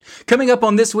Coming up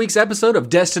on this week's episode of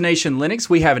Destination Linux,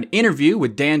 we have an interview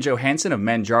with Dan Johansson of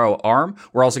Manjaro ARM.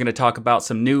 We're also going to talk about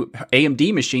some new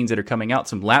AMD machines that are coming out,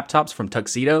 some laptops from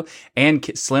Tuxedo and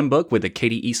Slimbook with the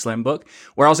KDE Slimbook.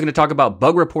 We're also going to talk about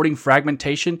bug reporting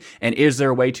fragmentation and is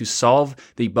there a way to solve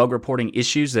the bug reporting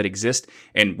issues that exist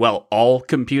in, well, all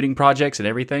computing projects and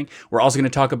everything. We're also going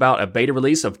to talk about a beta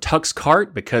release of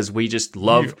TuxKart because we just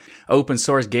love open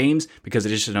source games because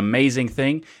it is just an amazing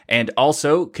thing. And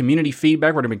also community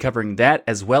feedback. We're going to be covering that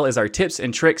as well as our tips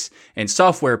and tricks and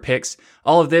software picks.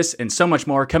 All of this and so much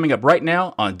more coming up right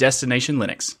now on Destination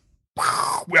Linux.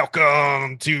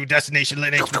 Welcome to Destination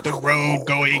Linux with the road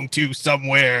going to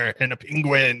somewhere and a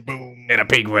penguin. Boom. And a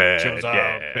penguin. Shows up.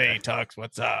 Yeah. Hey, Tux,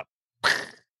 what's up?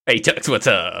 Hey, Tux, what's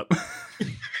up?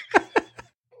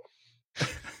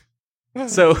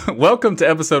 So, welcome to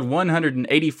episode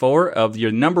 184 of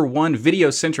your number one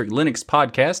video-centric Linux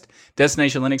podcast.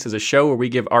 Destination Linux is a show where we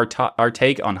give our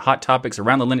take on hot topics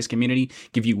around the Linux community,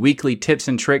 give you weekly tips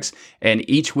and tricks, and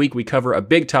each week we cover a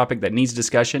big topic that needs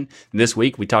discussion. This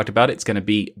week, we talked about it. It's going to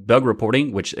be bug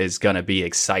reporting, which is going to be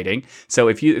exciting. So,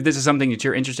 if this is something that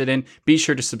you're interested in, be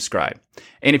sure to subscribe.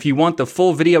 And if you want the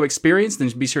full video experience, then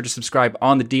be sure to subscribe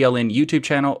on the DLN YouTube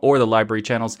channel or the library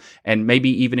channels. And maybe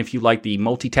even if you like the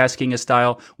multitasking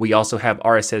style, we also have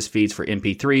RSS feeds for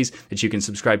MP3s that you can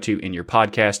subscribe to in your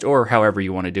podcast or however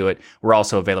you want to do it. We're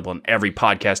also available in every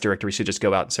podcast directory, so just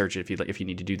go out and search it if you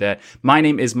need to do that. My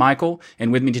name is Michael,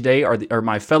 and with me today are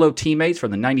my fellow teammates from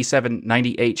the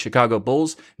 97-98 Chicago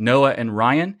Bulls, Noah and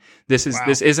Ryan. This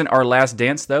isn't our last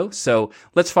dance, though, so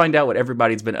let's find out what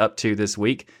everybody's been up to this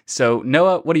week. So,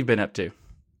 Noah, what have you been up to?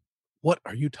 What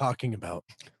are you talking about?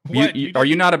 Are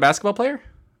you not a basketball player?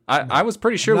 I was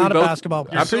pretty sure not we a both. Basketball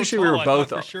player. I'm pretty sure we were both.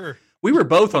 For sure. We were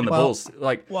both on the Bulls.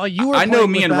 Like, well, you were. I know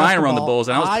me and Ryan basketball. were on the Bulls,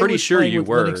 and I was pretty sure you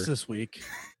were Linux this week.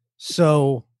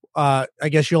 So I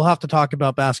guess you'll have to talk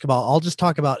about basketball. I'll just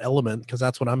talk about Element because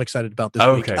that's what I'm excited about this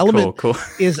week. Element cool.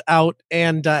 is out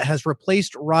and has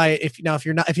replaced Riot. If you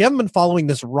haven't been following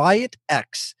this, Riot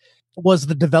X was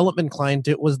the development client.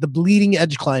 It was the bleeding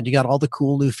edge client. You got all the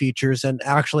cool new features. And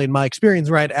actually, in my experience,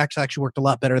 Riot X actually worked a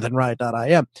lot better than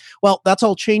Riot.im. Well, that's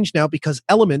all changed now because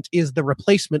Element is the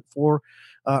replacement for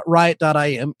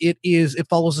Riot.im. It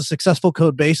follows a successful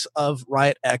code base of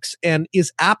Riot X and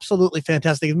is absolutely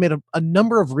fantastic. It's made a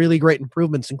number of really great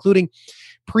improvements, including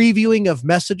previewing of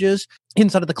messages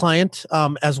inside of the client,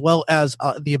 as well as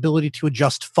the ability to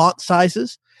adjust font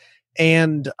sizes.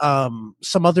 And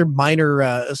some other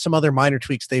minor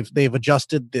tweaks. They've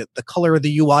adjusted the color of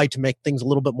the UI to make things a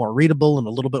little bit more readable and a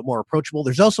little bit more approachable.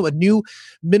 There's also a new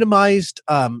minimized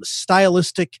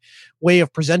stylistic way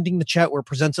of presenting the chat where it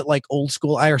presents it like old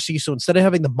school IRC. So instead of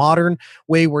having the modern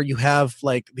way where you have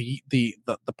like the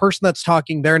person that's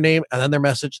talking, their name and then their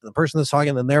message, the person that's talking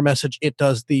and then their message, it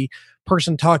does the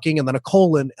person talking and then a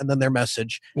colon and then their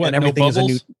message. And everything is a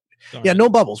new. Yeah, no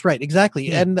bubbles. Right, exactly.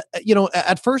 Yeah. And,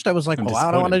 at first I was like, well,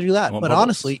 I don't want to do that. But bubbles.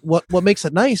 Honestly, what makes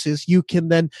it nice is you can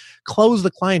then close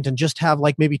the client and just have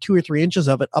like maybe 2 or 3 inches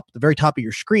of it up at the very top of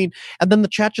your screen. And then the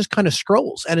chat just kind of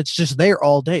scrolls and it's just there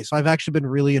all day. So I've actually been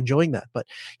really enjoying that. But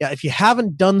yeah, if you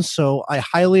haven't done so, I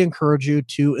highly encourage you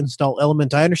to install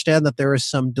Element. I understand that there is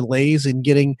some delays in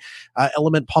getting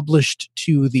Element published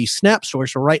to the Snap Store.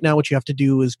 So right now what you have to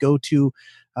do is go to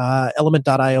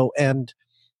element.io and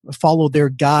follow their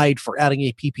guide for adding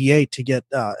a PPA to get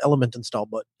Element installed,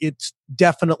 but it's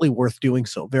definitely worth doing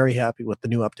so. Very happy with the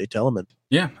new update to Element.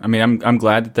 Yeah, I mean, I'm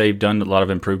glad that they've done a lot of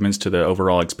improvements to the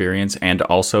overall experience and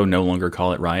also no longer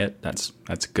call it Riot. That's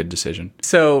a good decision.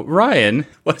 So, Ryan,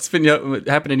 what's been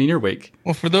happening in your week?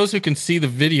 Well, for those who can see the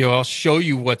video, I'll show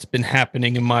you what's been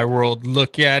happening in my world.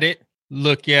 Look at it.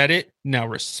 Now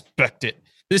respect it.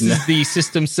 This is the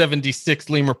System 76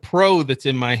 Lemur Pro that's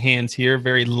in my hands here.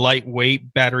 Very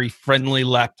lightweight, battery-friendly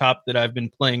laptop that I've been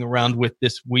playing around with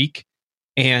this week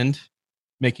and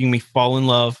making me fall in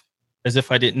love, as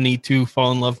if I didn't need to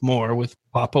fall in love more, with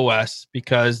Pop! OS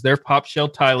because their Pop! Shell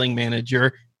tiling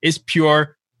manager is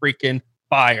pure freaking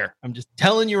fire. I'm just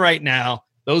telling you right now,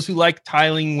 those who like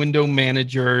tiling window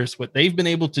managers, what they've been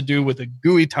able to do with a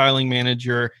GUI tiling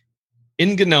manager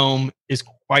in GNOME is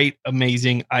quite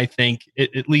amazing. I think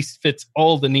it at least fits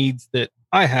all the needs that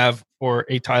I have for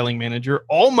a tiling manager.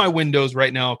 All my windows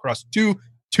right now across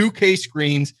 2K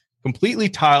screens, completely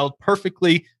tiled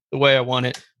perfectly the way I want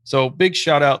it. So big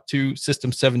shout out to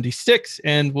System 76,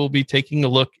 and we'll be taking a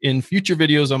look in future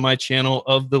videos on my channel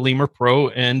of the Lemur Pro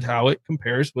and how it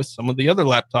compares with some of the other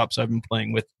laptops I've been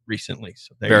playing with recently.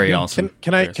 So very awesome.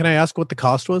 Can I ask what the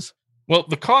cost was? Well,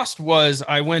 the cost was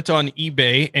I went on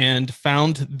eBay and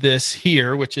found this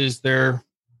here, which is their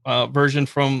version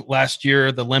from last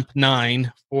year, the LEMP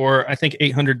 9, for I think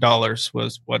 $800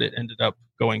 was what it ended up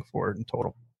going for in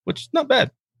total, which is not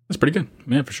bad. That's pretty good.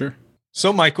 Yeah, for sure.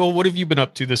 So, Michael, what have you been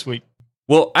up to this week?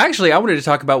 Well, actually, I wanted to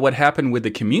talk about what happened with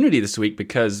the community this week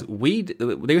because we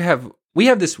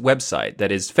have this website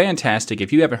that is fantastic.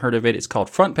 If you haven't heard of it, it's called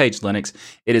Front Page Linux.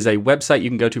 It is a website you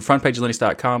can go to,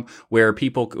 frontpagelinux.com, where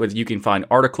you can find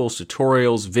articles,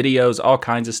 tutorials, videos, all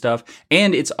kinds of stuff.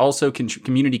 And it's also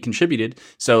community contributed.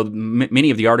 So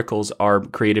many of the articles are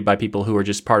created by people who are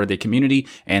just part of the community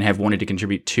and have wanted to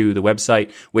contribute to the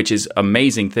website, which is an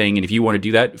amazing thing. And if you want to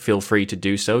do that, feel free to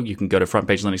do so. You can go to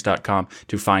frontpagelinux.com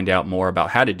to find out more about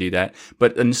how to do that.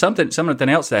 But something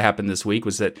else that happened this week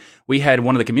was that we had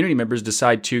one of the community members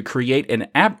decide to create an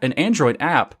Android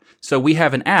app. So we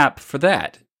have an app for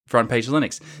that, Front Page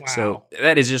Linux. Wow. So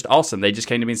that is just awesome. They just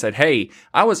came to me and said, "Hey,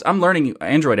 I'm learning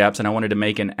Android apps and I wanted to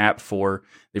make an app for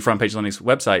the Front Page Linux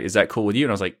website. Is that cool with you?"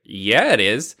 And I was like, "Yeah, it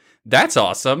is. That's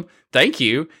awesome. Thank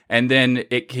you." And then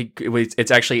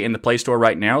it's actually in the Play Store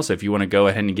right now. So if you want to go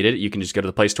ahead and get it, you can just go to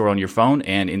the Play Store on your phone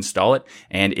and install it.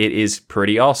 And it is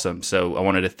pretty awesome. So I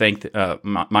wanted to thank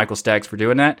Michael Staggs for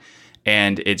doing that.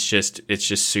 And it's just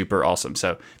super awesome.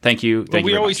 So thank you. Well,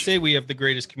 we always say we have the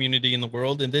greatest community in the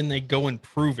world, and then they go and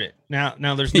prove it. Now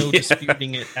there's no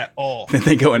disputing it at all.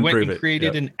 They go and prove it.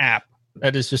 Created an app.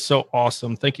 That is just so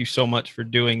awesome. Thank you so much for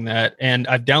doing that. And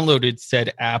I've downloaded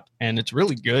said app, and it's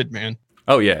really good, man.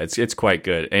 Oh yeah, it's quite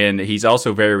good, and he's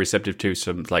also very receptive to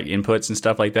some like inputs and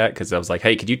stuff like that. Because I was like,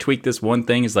 "Hey, could you tweak this one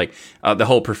thing?" It's like the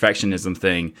whole perfectionism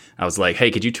thing. I was like,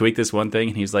 "Hey, could you tweak this one thing?"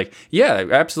 And he was like, "Yeah,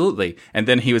 absolutely." And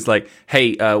then he was like,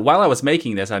 "Hey, while I was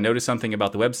making this, I noticed something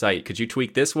about the website. Could you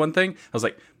tweak this one thing?" I was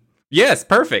like, "Yes,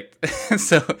 perfect."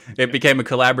 So it became a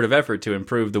collaborative effort to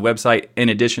improve the website in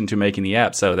addition to making the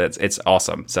app. So it's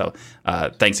awesome. So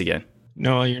thanks again.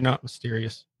 No, you're not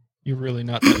mysterious. You're really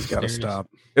not that Gotta stop.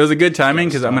 It was a good timing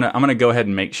because I'm gonna go ahead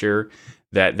and make sure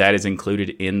that is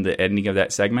included in the editing of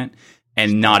that segment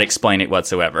and not explain it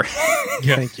whatsoever.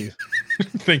 Yeah. Thank you.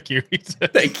 Thank you.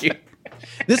 Thank you.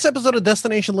 This episode of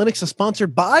Destination Linux is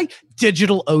sponsored by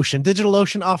DigitalOcean.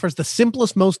 DigitalOcean offers the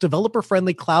simplest, most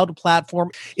developer-friendly cloud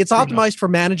platform. It's optimized for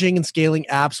managing and scaling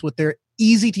apps with their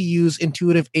easy-to-use,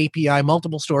 intuitive API,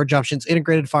 multiple storage options,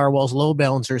 integrated firewalls, load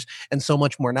balancers, and so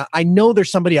much more. Now, I know there's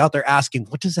somebody out there asking,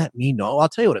 what does that mean? No, I'll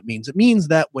tell you what it means. It means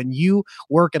that when you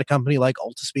work at a company like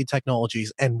Altispeed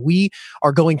Technologies, and we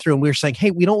are going through and we're saying, hey,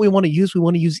 we want to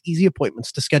use easy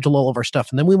appointments to schedule all of our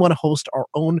stuff. And then we want to host our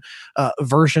own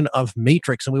version of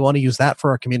Matrix, and we want to use that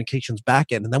for our communications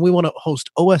backend. And then we want to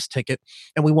host OS Ticket,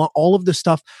 and we want all of this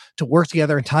stuff to work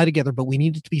together and tie together, but we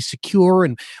need it to be secure,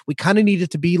 and we kind of need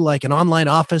it to be like an online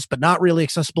office, but not really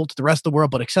accessible to the rest of the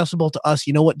world, but accessible to us.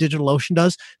 You know what DigitalOcean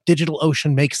does?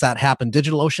 DigitalOcean makes that happen.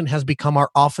 DigitalOcean has become our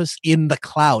office in the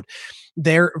cloud.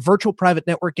 Their virtual private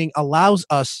networking allows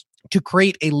us to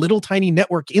create a little tiny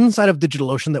network inside of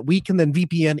DigitalOcean that we can then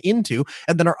VPN into,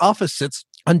 and then our office sits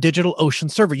on DigitalOcean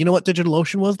server. You know what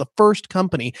DigitalOcean was? The first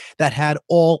company that had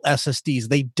all SSDs.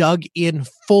 They dug in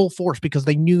full force because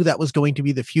they knew that was going to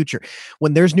be the future.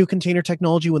 When there's new container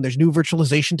technology, when there's new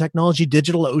virtualization technology,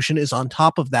 DigitalOcean is on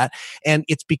top of that. And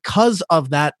it's because of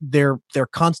that, their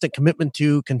constant commitment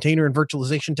to container and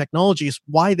virtualization technology is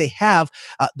why they have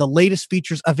the latest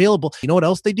features available. You know what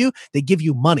else they do? They give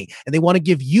you money, and they want to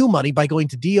give you money by going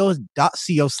to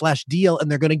do.co/DL, and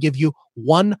they're going to give you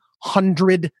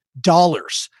 $100.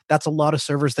 That's a lot of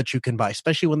servers that you can buy,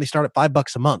 especially when they start at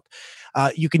 $5 a month.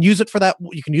 You can use it for that.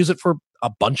 You can use it for a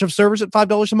bunch of servers at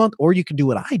 $5 a month, or you can do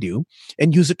what I do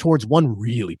and use it towards one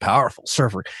really powerful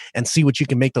server and see what you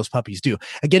can make those puppies do.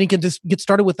 Again, you can just get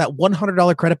started with that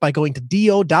 $100 credit by going to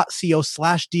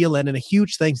do.co/DLN, and a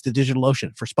huge thanks to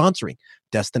DigitalOcean for sponsoring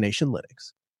Destination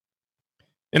Linux.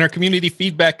 In our community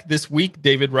feedback this week,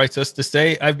 David writes us to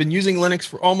say, I've been using Linux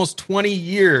for almost 20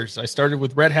 years. I started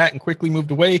with Red Hat and quickly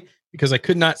moved away because I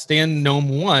could not stand GNOME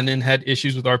 1 and had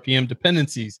issues with RPM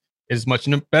dependencies. It is much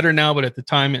better now, but at the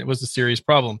time it was a serious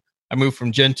problem. I moved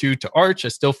from Gen 2 to Arch. I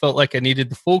still felt like I needed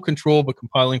the full control, but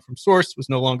compiling from source was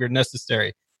no longer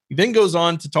necessary. He then goes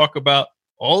on to talk about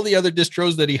all the other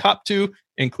distros that he hopped to,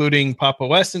 including Pop!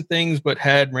 OS and things, but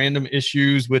had random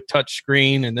issues with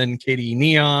touchscreen, and then KDE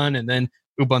Neon, and then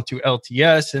Ubuntu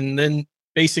LTS, and then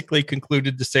basically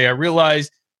concluded to say, I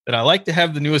realize that I like to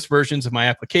have the newest versions of my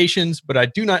applications, but I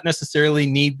do not necessarily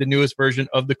need the newest version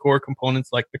of the core components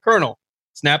like the kernel.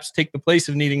 Snaps take the place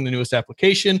of needing the newest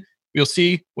application. We'll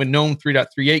see when GNOME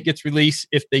 3.38 gets released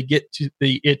if they get to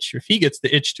the itch, or if he gets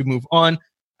the itch to move on.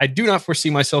 I do not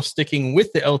foresee myself sticking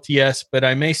with the LTS, but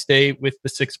I may stay with the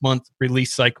 6-month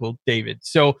release cycle, David.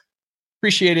 So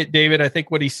appreciate it, David. I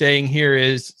think what he's saying here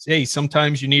is, hey,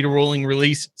 sometimes you need a rolling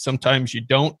release, sometimes you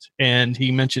don't. And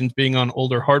he mentions being on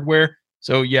older hardware.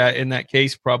 So yeah, in that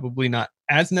case, probably not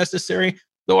as necessary.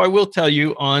 Though I will tell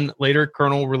you, on later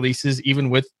kernel releases, even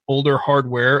with older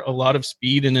hardware, a lot of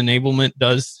speed and enablement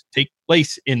does take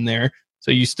place in there.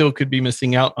 So you still could be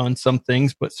missing out on some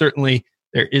things, but certainly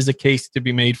there is a case to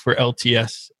be made for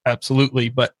LTS. Absolutely.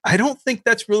 But I don't think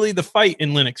that's really the fight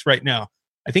in Linux right now.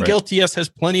 I think LTS has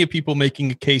plenty of people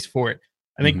making a case for it.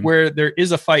 I think where there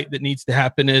is a fight that needs to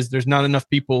happen is there's not enough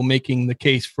people making the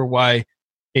case for why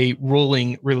a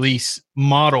rolling release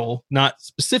model, not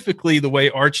specifically the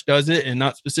way Arch does it and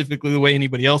not specifically the way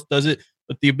anybody else does it,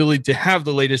 but the ability to have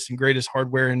the latest and greatest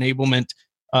hardware enablement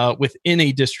within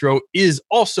a distro is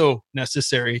also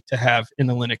necessary to have in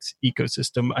the Linux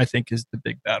ecosystem, I think is the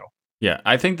big battle. Yeah,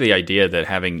 I think the idea that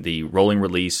having the rolling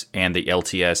release and the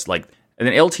LTS, like an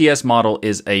LTS model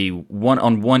is a one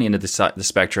on one end of the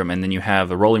spectrum, and then you have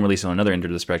a rolling release on another end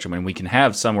of the spectrum, and we can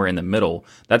have somewhere in the middle.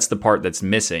 That's the part that's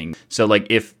missing. So, like,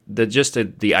 if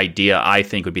the idea I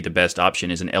think would be the best option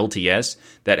is an LTS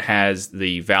that has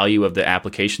the value of the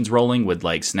applications rolling with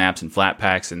like snaps and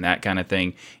flatpaks and that kind of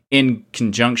thing, in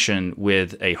conjunction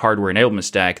with a hardware enablement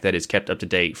stack that is kept up to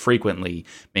date frequently,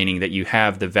 meaning that you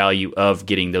have the value of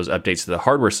getting those updates to the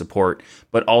hardware support,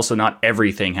 but also not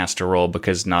everything has to roll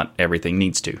because not everything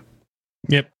needs to.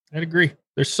 Yep, I'd agree.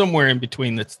 There's somewhere in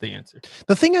between that's the answer.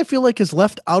 The thing I feel like is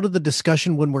left out of the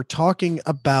discussion when we're talking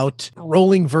about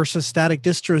rolling versus static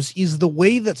distros is the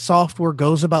way that software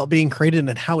goes about being created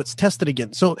and how it's tested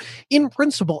again. So in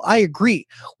principle, I agree.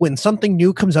 When something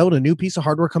new comes out, a new piece of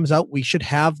hardware comes out, we should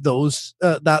have those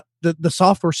the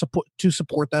software support to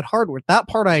support that hardware. That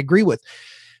part I agree with.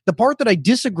 The part that I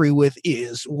disagree with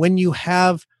is when you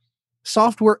have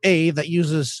software A that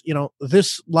uses,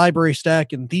 this library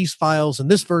stack and these files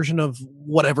and this version of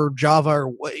whatever Java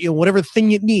or whatever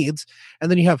thing it needs,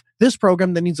 and then you have this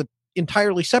program that needs an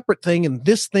entirely separate thing, and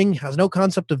this thing has no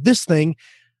concept of this thing.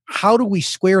 How do we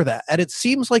square that? And it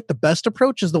seems like the best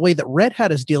approach is the way that Red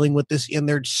Hat is dealing with this in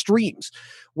their streams,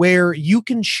 where you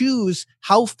can choose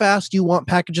how fast you want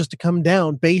packages to come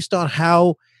down based on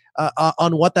how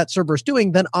on what that server is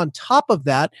doing. Then on top of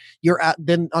that,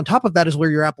 is where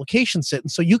your applications sit.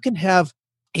 And so you can have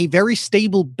a very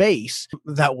stable base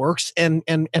that works and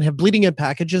have bleeding edge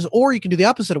packages, or you can do the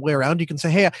opposite way around. You can say,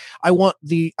 hey, I want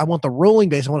the rolling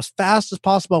base. I want as fast as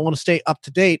possible. I want to stay up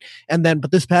to date.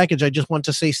 But this package, I just want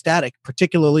to stay static,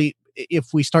 particularly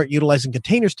if we start utilizing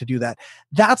containers to do that.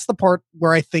 That's the part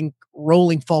where I think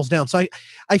rolling falls down. So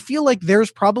I feel like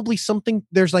there's probably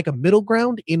there's like a middle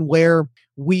ground in where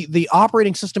the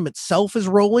operating system itself is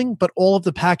rolling, but all of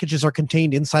the packages are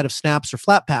contained inside of snaps or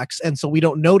flatpaks. And so we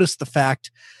don't notice the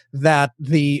fact that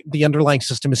the underlying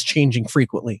system is changing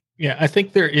frequently. Yeah, I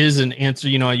think there is an answer.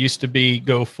 I used to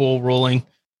go full rolling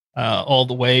all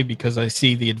the way because I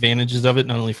see the advantages of it,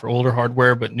 not only for older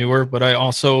hardware, but newer. But I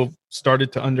also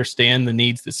started to understand the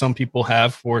needs that some people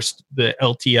have for the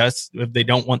LTS if they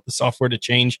don't want the software to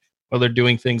change while they're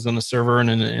doing things on the server and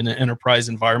in an enterprise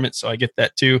environment. So I get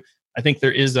that too. I think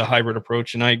there is a hybrid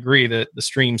approach, and I agree that the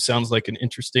stream sounds like an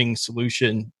interesting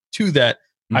solution to that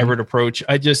hybrid approach.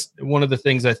 One of the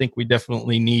things I think we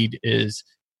definitely need is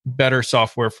better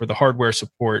software for the hardware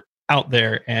support out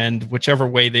there, and whichever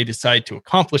way they decide to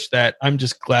accomplish that, I'm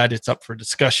just glad it's up for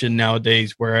discussion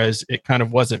nowadays, whereas it kind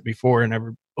of wasn't before. And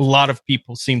a lot of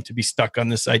people seem to be stuck on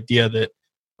this idea that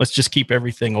let's just keep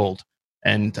everything old.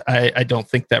 And I don't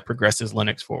think that progresses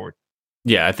Linux forward.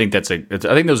 Yeah, I think I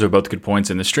think those are both good points,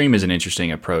 and the stream is an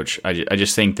interesting approach. I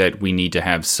just think that we need to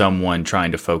have someone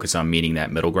trying to focus on meeting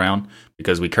that middle ground,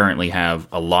 because we currently have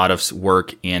a lot of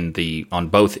work on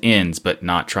both ends, but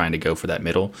not trying to go for that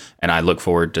middle. And I look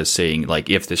forward to seeing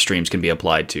if the streams can be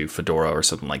applied to Fedora or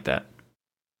something like that.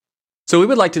 So we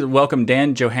would like to welcome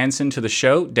Dan Johansson to the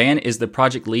show. Dan is the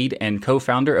project lead and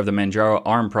co-founder of the Manjaro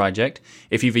ARM project.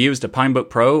 If you've used a Pinebook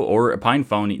Pro or a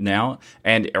PinePhone now,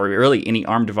 or really any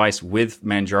ARM device with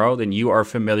Manjaro, then you are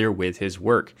familiar with his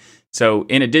work. So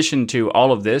in addition to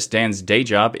all of this, Dan's day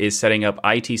job is setting up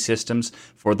IT systems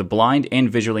for the blind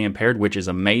and visually impaired, which is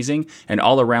amazing, and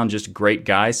all around just great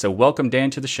guy. So welcome, Dan,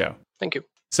 to the show. Thank you.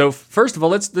 So first of all,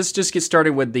 let's just get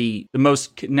started with the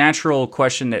most natural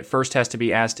question that first has to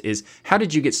be asked is, how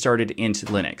did you get started into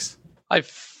Linux? I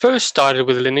first started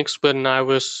with Linux when I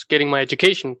was getting my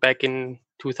education back in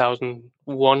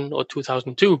 2001 or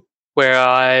 2002, where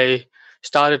I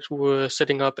started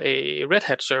setting up a Red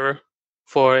Hat server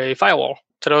for a firewall.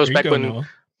 So that was back when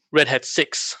Red Hat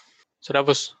 6. So that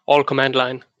was all command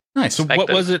line. Nice. So back what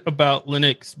then. was it about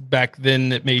Linux back then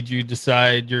that made you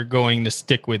decide you're going to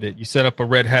stick with it? You set up a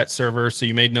Red Hat server, so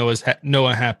you made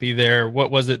Noah happy there.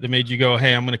 What was it that made you go,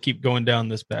 hey, I'm going to keep going down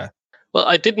this path? Well,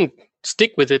 I didn't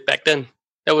stick with it back then.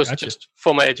 That was Gotcha. just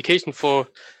for my education, for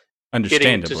getting to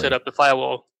Understandably. set up the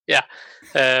firewall. Yeah.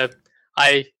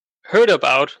 I heard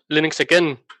about Linux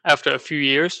again after a few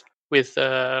years with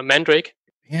Mandrake,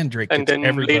 Mandrake, and it's then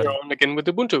everybody. later on again with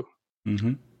Ubuntu.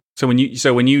 Mm-hmm. So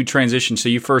when you transitioned, so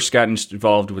you first got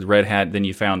involved with Red Hat, then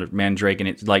you found Mandrake, and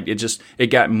it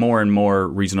got more and more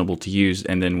reasonable to use.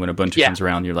 And then when Ubuntu comes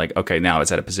around, you're like, okay, now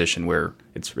it's at a position where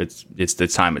it's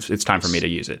time for me to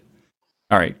use it.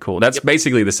 All right, cool. That's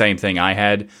basically the same thing I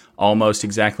had, almost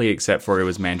exactly, except for it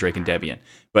was Mandrake and Debian.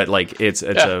 But like it's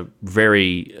a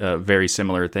very very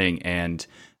similar thing, and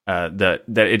that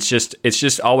it's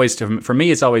just always, for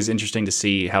me, it's always interesting to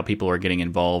see how people are getting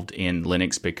involved in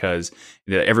Linux, because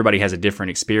everybody has a different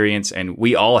experience, and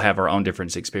we all have our own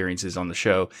different experiences on the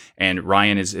show. And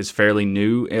Ryan is fairly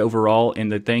new overall in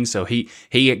the thing, so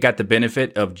he got the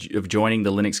benefit of joining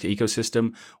the Linux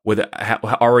ecosystem with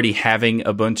already having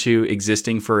Ubuntu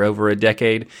existing for over a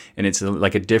decade, and it's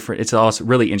like it's also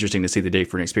really interesting to see the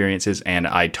different experiences. And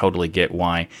I totally get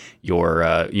why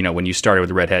you're when you started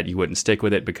with Red Hat, you wouldn't stick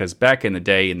with it, because back in the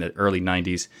day, in the early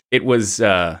 90s, it was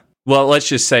well, let's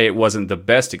just say it wasn't the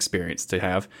best experience to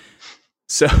have.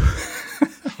 So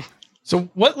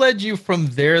what led you from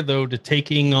there, though, to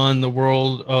taking on the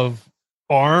world of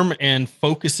ARM and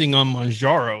focusing on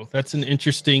Manjaro? That's an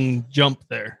interesting jump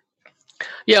there.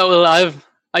 Yeah, well,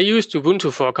 I used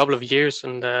Ubuntu for a couple of years,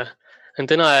 and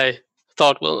then I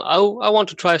thought, well, I want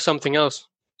to try something else.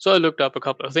 So I looked up a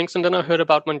couple of things, and then I heard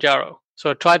about Manjaro. So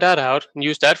I tried that out and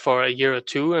used that for a year or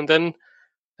two, and then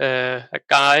a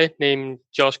guy named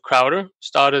Josh Crowder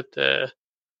started the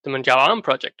Manjaro ARM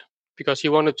project, because he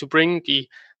wanted to bring the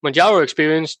Manjaro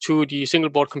experience to the single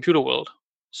board computer world.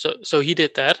 So he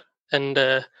did that, and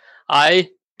I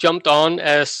jumped on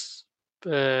as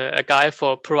a guy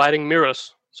for providing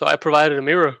mirrors. So I provided a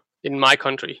mirror in my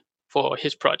country for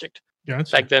his project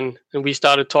back then, and we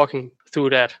started talking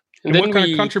through that. And then what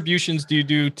kind of contributions do you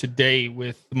do today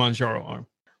with the Manjaro ARM?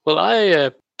 Well,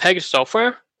 I package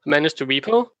software, manage the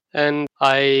repo, and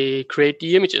I create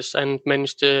the images and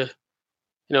manage to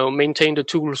maintain the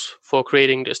tools for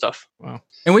creating this stuff. Wow.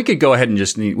 And we could go ahead and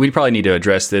we probably need to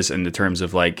address this in the terms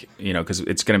of because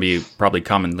it's going to be probably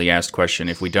commonly asked question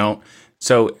if we don't.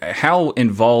 So how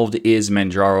involved is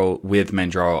Manjaro with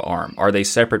Manjaro ARM? Are they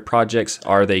separate projects?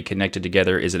 Are they connected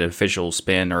together? Is it an official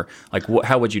spin, or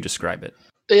how would you describe it?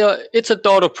 It's a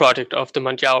daughter project of the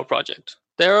Manjaro project.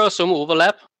 There are some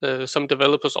overlap. Some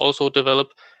developers also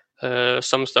develop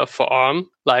some stuff for ARM,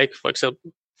 like for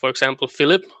example,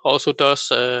 Philip also does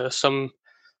some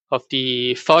of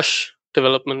the Phosh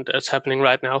development that's happening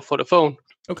right now for the phone.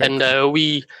 Okay. And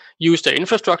we use the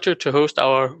infrastructure to host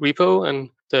our repo,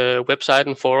 and the website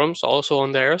and forums also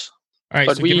on theirs. All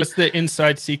right, so give us the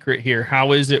inside secret here.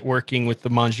 How is it working with the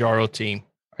Manjaro team?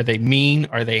 Are they mean?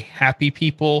 Are they happy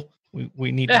people?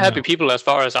 We need. They're happy people as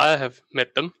far as I have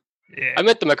met them. Yeah. I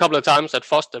met them a couple of times at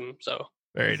FOSDEM, so.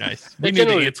 Very nice. We knew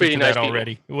the answer to that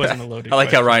already. It wasn't a loaded I like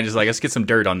question. how Ryan is like, let's get some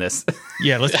dirt on this.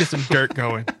 Yeah, let's get some dirt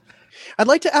going. I'd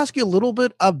like to ask you a little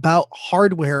bit about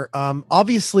hardware.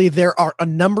 Obviously, there are a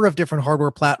number of different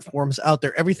hardware platforms out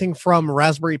there, everything from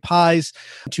Raspberry Pis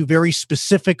to very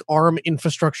specific ARM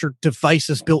infrastructure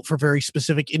devices built for very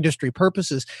specific industry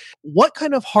purposes. What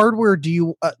kind of hardware do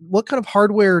you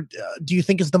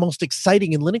think is the most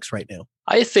exciting in Linux right now?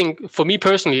 I think, for me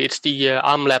personally, it's the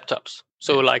ARM laptops.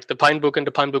 So like the Pinebook and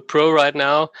the Pinebook Pro right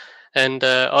now, and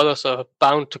others are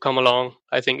bound to come along.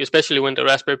 I think, especially when the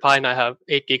Raspberry Pi now have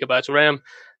 8 gigabytes of RAM,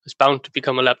 it's bound to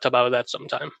become a laptop out of that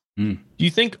sometime. Do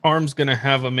you think ARM's going to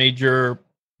have a major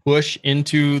push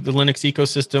into the Linux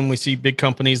ecosystem? We see big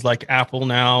companies like Apple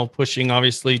now pushing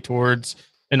obviously towards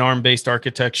an ARM-based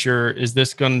architecture. Is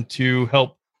this going to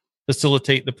help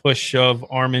facilitate the push of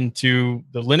ARM into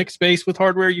the Linux space with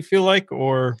hardware, you feel like,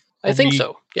 or... I think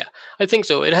so. Yeah, I think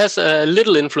so. It has a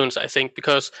little influence, I think,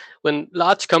 because when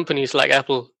large companies like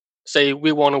Apple say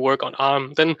we want to work on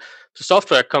ARM, then the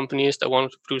software companies that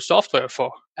want to produce software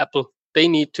for Apple, they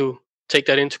need to take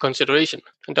that into consideration,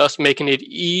 and thus making it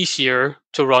easier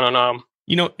to run on ARM.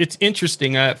 It's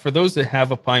interesting. For those that have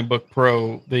a Pinebook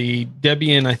Pro, the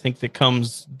Debian, I think that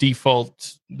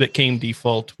came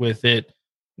default with it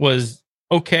was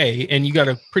okay, and you got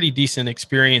a pretty decent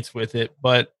experience with it,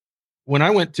 but when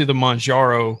I went to the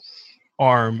Manjaro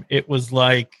ARM, it was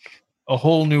like a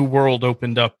whole new world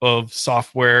opened up of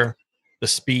software, the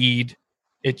speed.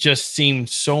 It just seemed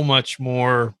so much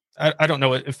more I don't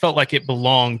know. It felt like it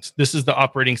belonged. This is the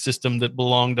operating system that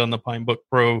belonged on the Pinebook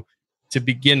Pro to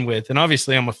begin with. And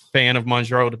obviously, I'm a fan of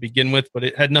Manjaro to begin with, but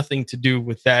it had nothing to do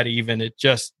with that even. It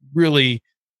just really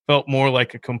felt more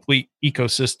like a complete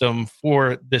ecosystem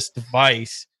for this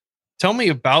device. Tell me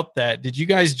about that. Did you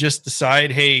guys just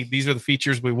decide, hey, these are the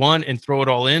features we want and throw it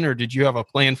all in? Or did you have a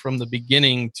plan from the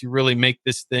beginning to really make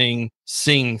this thing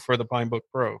sing for the Pinebook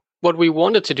Pro? What we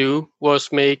wanted to do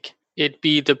was make it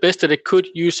be the best that it could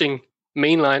using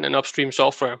mainline and upstream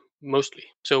software mostly.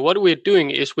 So what we're doing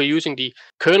is we're using the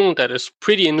kernel that is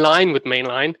pretty in line with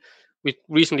mainline. We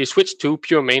recently switched to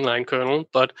pure mainline kernel,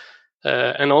 but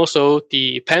and also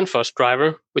the Panfuzz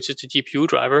driver, which is the GPU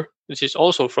driver, which is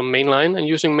also from mainline, and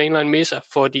using mainline Mesa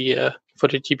for the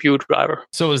GPU driver.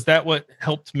 So is that what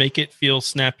helped make it feel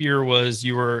snappier? Was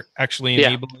you were actually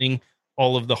enabling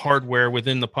all of the hardware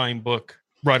within the Pinebook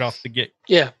right off the get?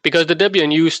 Yeah, because the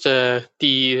Debian used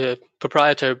the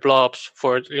proprietary blobs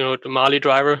for the Mali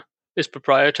driver is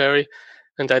proprietary,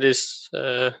 and that is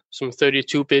some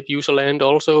 32-bit userland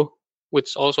also,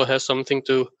 which also has something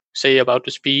to say about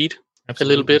the speed.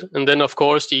 Absolutely. A little bit. And then, of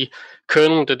course, the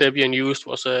kernel that Debian used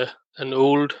was an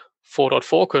old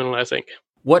 4.4 kernel, I think.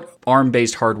 What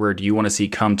ARM-based hardware do you want to see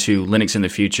come to Linux in the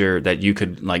future that you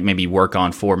could like maybe work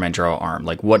on for Manjaro ARM?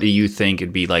 Like, what do you think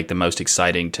would be like the most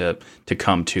exciting to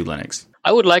come to Linux?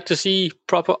 I would like to see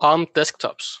proper ARM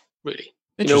desktops, really.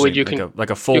 Interesting. You can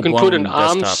like a full. You can put an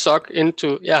ARM desktop. sock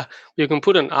into You can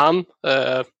put an ARM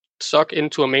sock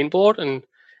into a mainboard and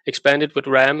expand it with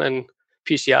RAM and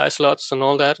PCI slots and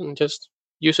all that, and just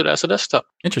use it as a desktop.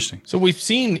 Interesting. So we've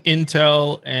seen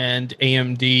Intel and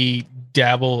AMD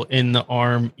dabble in the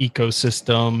ARM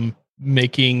ecosystem,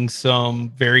 making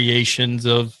some variations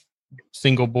of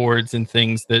single boards and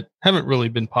things that haven't really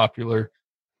been popular.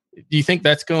 Do you think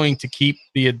that's going to keep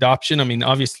the adoption? I mean,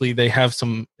 obviously they have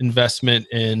some investment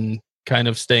in kind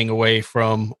of staying away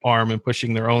from ARM and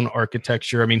pushing their own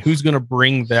architecture. I mean, who's going to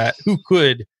bring that? Who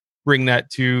could bring that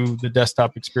to the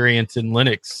desktop experience in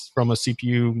Linux from a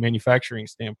CPU manufacturing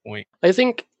standpoint? I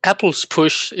think Apple's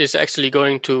push is actually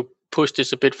going to push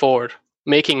this a bit forward,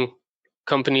 making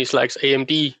companies like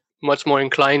AMD much more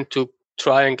inclined to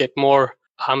try and get more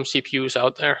ARM CPUs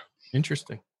out there.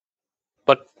 Interesting.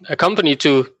 But a company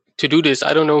to do this,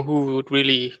 I don't know who would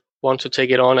really want to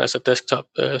take it on as a desktop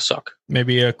SoC.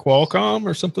 Maybe a Qualcomm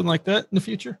or something like that in the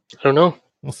future? I don't know.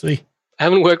 We'll see. I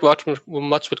haven't worked much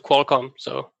with Qualcomm,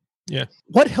 so... Yeah.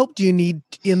 What help do you need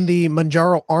in the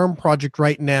Manjaro ARM project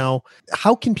right now?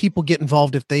 How can people get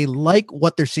involved if they like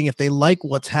what they're seeing, if they like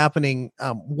what's happening?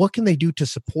 What can they do to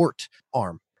support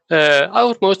ARM? I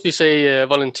would mostly say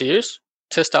volunteers,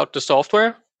 test out the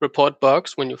software, report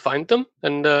bugs when you find them,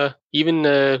 and even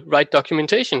write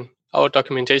documentation. Our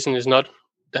documentation is not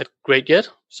that great yet,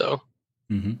 so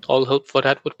all help for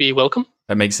that would be welcome.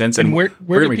 That makes sense. And where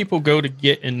do people go to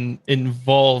get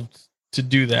involved to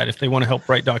do that if they want to help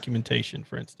write documentation,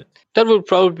 for instance? That would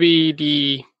probably be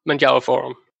the Manjaro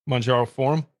forum. Manjaro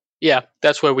forum? Yeah,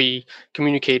 that's where we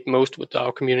communicate most with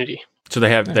our community. So they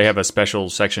have a special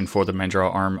section for the Manjaro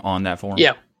ARM on that forum?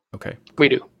 Yeah. Okay. We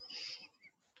do.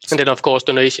 And then, of course,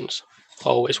 donations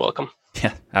are always welcome.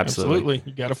 Yeah, absolutely.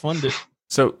 You got to fund it.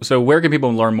 So where can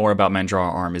people learn more about Manjaro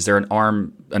ARM? Is there a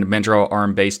Manjaro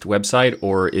ARM based website,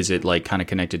 or is it like kind of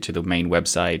connected to the main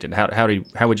website? And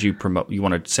how would you promote? You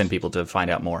want to send people to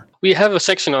find out more? We have a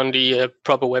section on the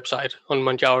proper website on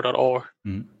manjaro.org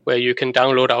where you can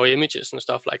download our images and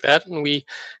stuff like that. And we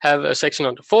have a section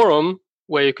on the forum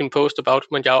where you can post about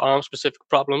Manjaro ARM specific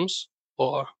problems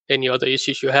or any other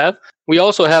issues you have. We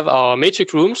also have our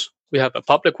matrix rooms. We have a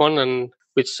public one, and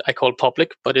which I call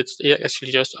public, but it's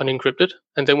actually just unencrypted.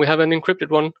 And then we have an encrypted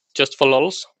one just for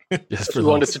lols. Just if you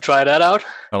wanted to try that out.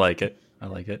 I like it.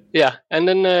 Yeah. And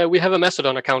then we have a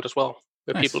Mastodon account as well,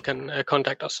 where Nice. people can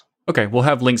contact us. Okay, we'll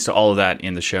have links to all of that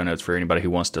in the show notes for anybody who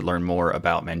wants to learn more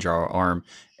about Manjaro ARM.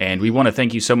 And we want to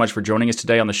thank you so much for joining us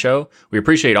today on the show. We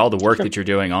appreciate all the work that you're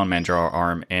doing on Manjaro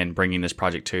ARM and bringing this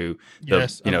project to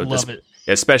Yes, I love it.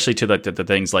 Especially to the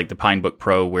things like the Pinebook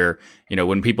Pro, where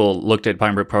when people looked at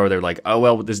Pinebook Pro, they're like, oh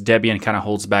well, this Debian kind of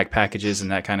holds back packages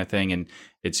and that kind of thing. And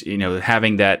it's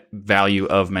having that value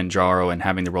of Manjaro and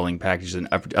having the rolling packages and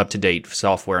up to date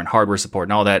software and hardware support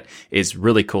and all that is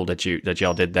really cool that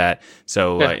y'all did that.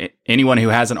 So anyone who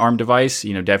has an ARM device,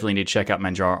 definitely need to check out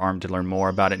Manjaro ARM to learn more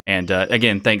about it. And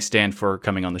again, thanks Dan for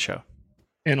coming on the show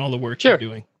and all the work you're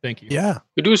doing. Thank you. Yeah.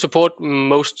 We do support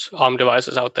most ARM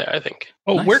devices out there, I think.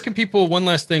 Oh, Nice. One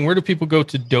last thing, where do people go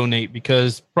to donate?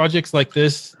 Because projects like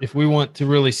this, if we want to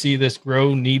really see this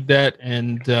grow, need that.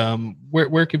 And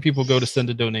where can people go to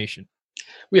send a donation?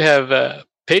 We have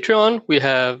Patreon, we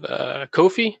have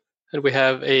Ko-fi, and we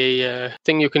have a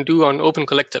thing you can do on Open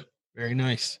Collective. Very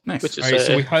nice. Nice. Which is All right,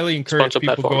 so we highly encourage sponsor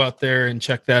people to platform. go out there and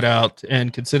check that out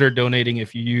and consider donating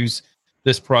if you use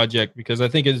this project, because I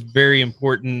think it's very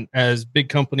important as big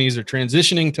companies are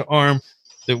transitioning to ARM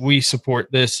that we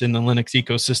support this in the Linux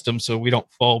ecosystem so we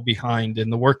don't fall behind.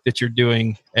 And the work that you're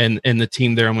doing and the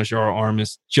team there on Manjaro ARM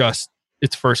is just,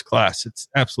 it's first class. It's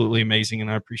absolutely amazing,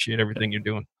 and I appreciate everything you're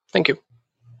doing. Thank you.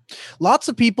 Lots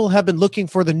of people have been looking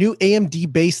for the new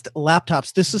AMD-based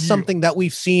laptops. This is something that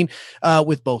we've seen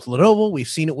with both Lenovo, we've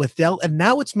seen it with Dell, and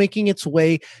now it's making its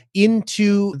way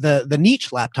into the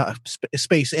niche laptop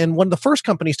space. And one of the first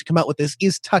companies to come out with this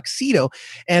is Tuxedo,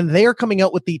 and they are coming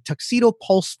out with the Tuxedo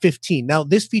Pulse 15. Now,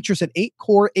 this features an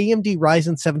 8-core AMD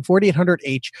Ryzen 7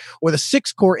 4800H or the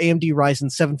 6-core AMD Ryzen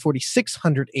 7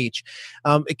 4600H.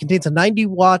 It contains a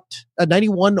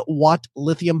 91-watt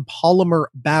lithium polymer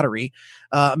battery,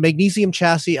 magnesium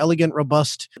chassis, elegant,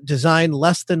 robust design,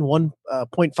 less than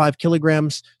 1.5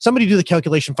 kilograms. Somebody do the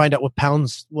calculation, find out what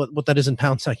pounds, what that is in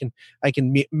pounds. I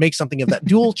can make something of that.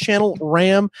 Dual channel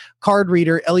RAM, card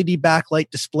reader, LED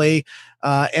backlight display,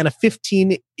 and a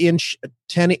 15-inch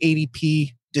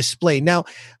 1080p display. Now,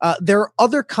 there are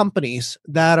other companies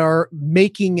that are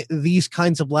making these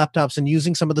kinds of laptops and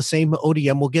using some of the same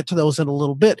ODM. We'll get to those in a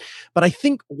little bit. But I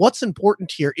think what's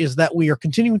important here is that we are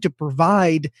continuing to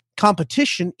provide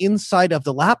competition inside of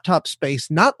the laptop space,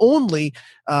 not only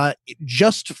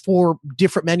just for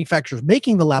different manufacturers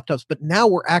making the laptops, but now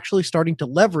we're actually starting to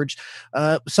leverage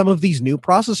some of these new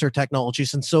processor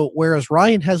technologies. And so whereas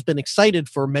Ryan has been excited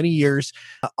for many years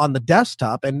on the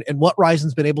desktop and what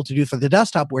Ryzen's been able to do for the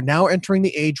desktop, we're now entering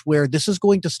the age where this is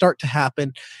going to start to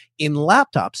happen in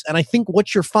laptops. And I think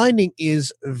what you're finding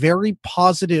is very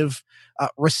positive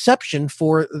reception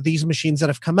for these machines that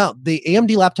have come out. The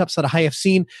AMD laptops that I have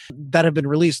seen that have been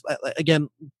released, again,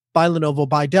 by Lenovo,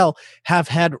 by Dell, have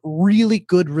had really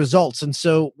good results. And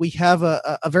so we have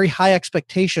a very high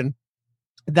expectation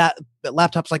that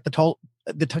laptops like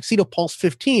the Tuxedo Pulse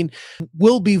 15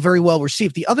 will be very well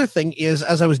received. The other thing is,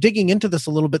 as I was digging into this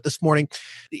a little bit this morning,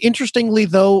 interestingly,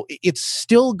 though, it's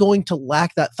still going to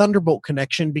lack that Thunderbolt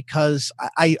connection because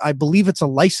I believe it's a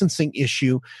licensing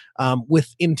issue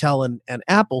with Intel and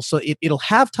Apple. So it'll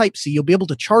have Type-C. You'll be able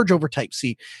to charge over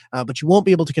Type-C, but you won't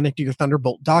be able to connect to your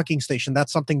Thunderbolt docking station.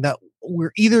 That's something that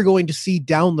we're either going to see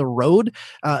down the road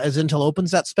as Intel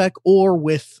opens that spec, or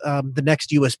with the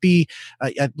next USB,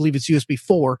 I believe it's USB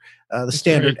 4, the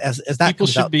standard, as that people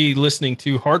comes should out. be listening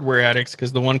to Hardware Addicts,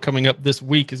 because the one coming up this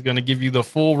week is going to give you the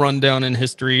full rundown in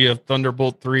history of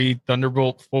Thunderbolt 3,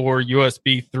 Thunderbolt 4,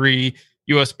 USB 3,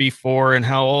 USB 4, and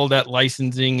how all that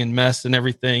licensing and mess and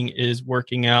everything is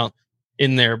working out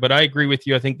in there. But I agree with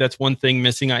you. I think that's one thing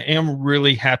missing. I am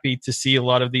really happy to see a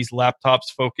lot of these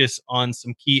laptops focus on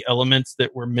some key elements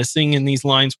that were missing in these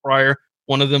lines prior.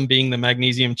 One of them being the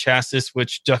magnesium chassis,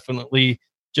 which definitely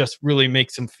just really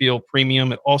makes them feel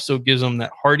premium. It also gives them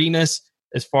that hardiness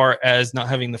as far as not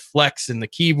having the flex in the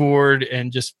keyboard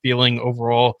and just feeling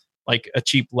overall like a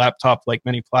cheap laptop, like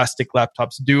many plastic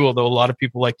laptops do. Although a lot of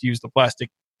people like to use the plastic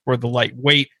for the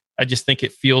lightweight, I just think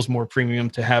it feels more premium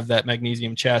to have that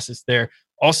magnesium chassis there.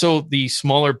 Also, the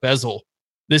smaller bezel.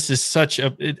 This is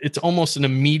it's almost an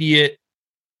immediate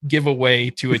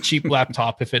giveaway to a cheap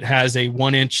laptop if it has a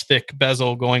 1-inch thick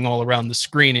bezel going all around the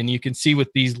screen. And you can see with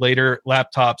these later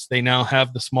laptops, they now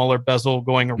have the smaller bezel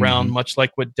going around, much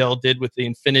like what Dell did with the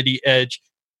Infinity Edge,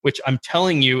 which I'm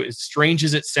telling you, as strange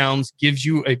as it sounds, gives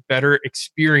you a better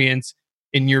experience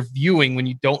in your viewing when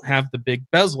you don't have the big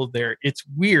bezel there. It's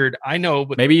weird, I know,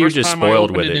 but maybe you're just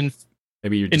spoiled with it.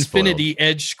 Maybe you're just Infinity spoiled.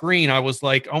 Edge screen, I was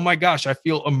like, oh my gosh, I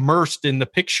feel immersed in the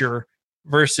picture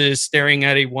versus staring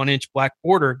at a 1-inch black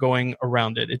border going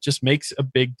around it. It just makes a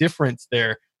big difference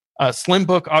there.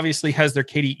 Slimbook obviously has their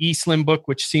KDE Slimbook,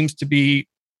 which seems to be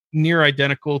near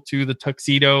identical to the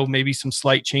Tuxedo, maybe some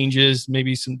slight changes,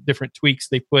 maybe some different tweaks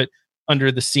they put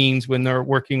under the scenes when they're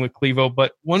working with Clevo.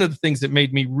 But one of the things that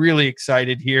made me really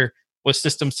excited here was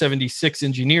System 76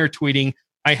 engineer tweeting,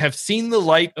 I have seen the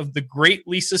light of the great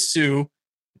Lisa Su,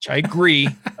 which I agree.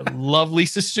 I love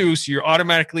Lisa Su, so you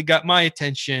automatically got my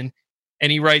attention.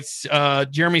 And he writes,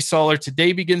 Jeremy Soller,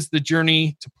 today begins the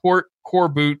journey to port Core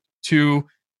Boot to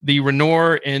the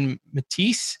Renoir and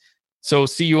Matisse. So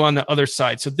see you on the other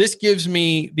side. So this gives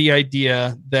me the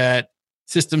idea that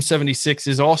System 76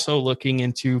 is also looking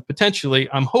into potentially,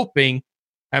 I'm hoping,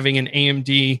 having an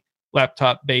AMD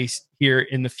laptop based here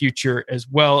in the future as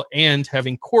well, and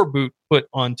having Core Boot put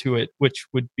onto it, which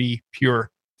would be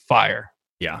pure fire.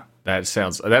 Yeah. That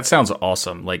sounds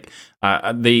awesome. Like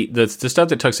the stuff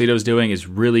that Tuxedo's doing is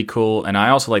really cool, and I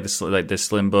also like this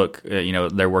Slimbook.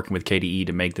 They're working with KDE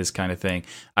to make this kind of thing.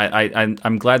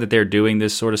 I'm glad that they're doing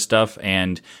this sort of stuff,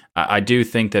 and I do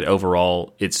think that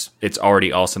overall it's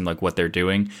already awesome, like what they're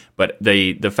doing. But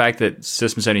the fact that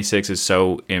System 76 is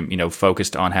so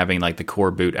focused on having like the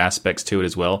core boot aspects to it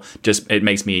as well, just it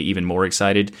makes me even more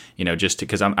excited. Just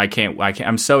because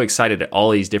I'm so excited that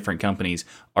all these different companies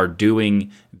are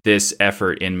doing this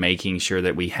effort in making sure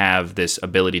that we have this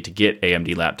ability to get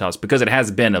AMD laptops, because it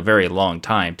has been a very long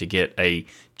time to get a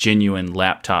genuine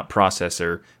laptop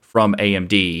processor from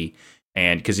AMD.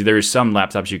 And because there's some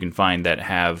laptops you can find that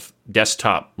have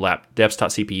desktop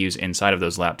CPUs inside of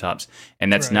those laptops,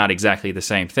 and that's not exactly the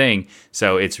same thing.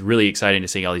 So it's really exciting to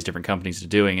see all these different companies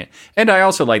doing it. And I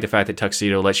also like the fact that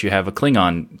Tuxedo lets you have a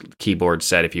Klingon keyboard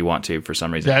set if you want to, for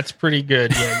some reason. That's pretty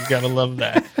good. Yeah, you gotta love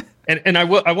that. And I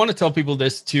want to tell people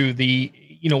this too.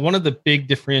 One of the big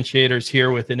differentiators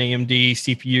here with an AMD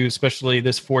CPU, especially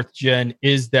this 4th gen,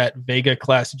 is that Vega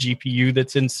class GPU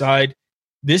that's inside.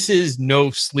 This is no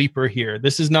sleeper here.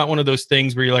 This is not one of those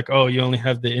things where you're like, oh, you only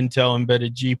have the Intel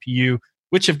embedded GPU,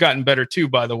 which have gotten better too,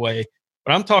 by the way.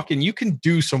 But I'm talking, you can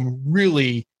do some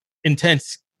really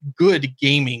intense, good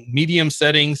gaming, medium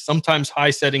settings, sometimes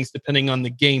high settings, depending on the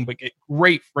game, but get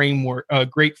great frame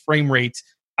rates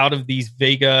out of these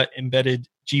Vega embedded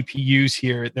GPUs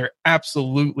here. They're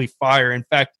absolutely fire. In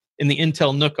fact, in the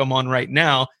Intel NUC I'm on right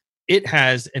now, it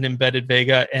has an embedded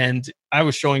Vega, and I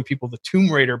was showing people the Tomb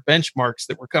Raider benchmarks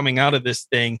that were coming out of this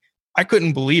thing. I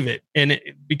couldn't believe it. And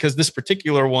because this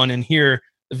particular one in here,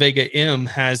 the Vega M,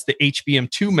 has the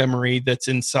HBM2 memory that's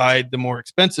inside the more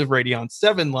expensive Radeon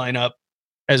 7 lineup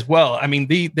as well. I mean,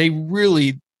 they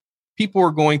really, people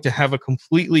are going to have a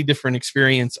completely different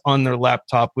experience on their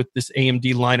laptop with this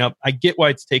AMD lineup. I get why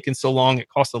it's taken so long. It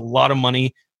costs a lot of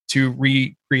money to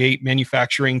recreate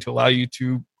manufacturing to allow you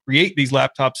to create these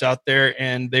laptops out there.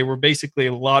 And they were basically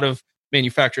a lot of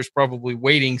manufacturers probably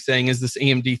waiting, saying, is this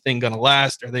AMD thing going to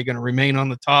last? Are they going to remain on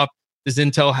the top? Does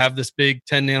Intel have this big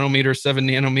 10 nanometer, 7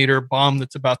 nanometer bomb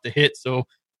that's about to hit? So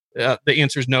the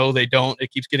answer is no, they don't.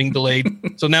 It keeps getting delayed.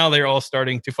 So now they're all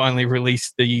starting to finally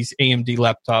release these AMD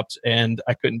laptops, and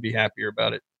I couldn't be happier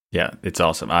about it. Yeah, it's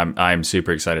awesome. I'm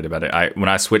super excited about it. When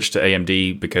I switched to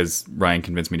AMD because Ryan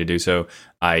convinced me to do so,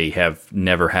 I have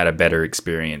never had a better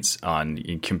experience on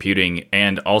computing,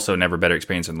 and also never better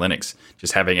experience on Linux.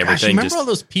 Just having everything. Remember all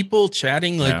those people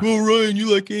chatting like, "Oh, Ryan, you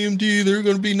like AMD? They're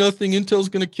going to be nothing. Intel's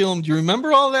going to kill them." Do you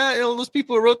remember all that? All those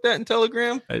people who wrote that in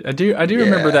Telegram. I do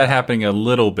remember that happening a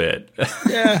little bit.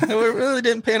 Yeah, it really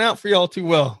didn't pan out for y'all too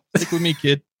well. Stick with me,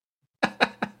 kid.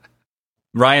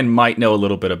 Ryan might know a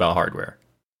little bit about hardware.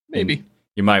 Maybe.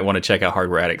 You might want to check out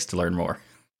Hardware Addicts to learn more.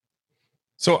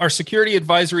 So our security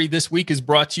advisory this week is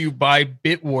brought to you by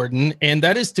Bitwarden, and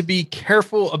that is to be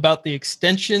careful about the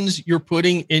extensions you're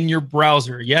putting in your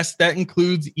browser. Yes, that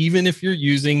includes even if you're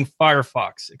using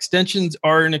Firefox. Extensions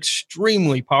are an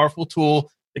extremely powerful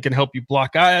tool that can help you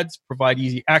block ads, provide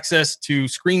easy access to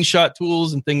screenshot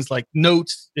tools and things like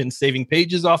notes and saving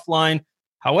pages offline.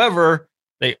 However,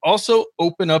 they also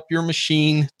open up your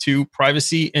machine to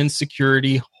privacy and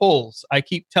security holes. I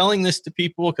keep telling this to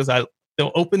people because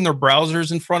they'll open their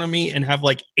browsers in front of me and have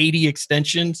like 80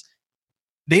 extensions.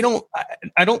 I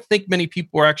don't think many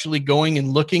people are actually going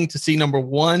and looking to see, number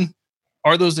one,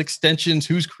 are those extensions,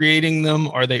 who's creating them?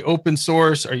 Are they open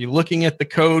source? Are you looking at the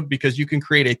code? Because you can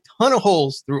create a ton of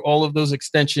holes through all of those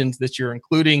extensions that you're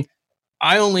including.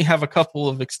 I only have a couple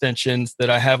of extensions that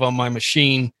I have on my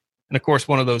machine. And of course,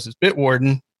 one of those is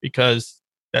Bitwarden, because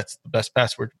that's the best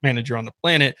password manager on the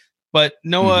planet. But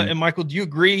Noah and Michael, do you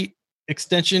agree?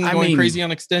 Going crazy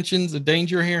on extensions, a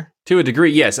danger here? To a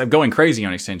degree, yes. I'm going crazy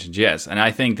on extensions, yes. And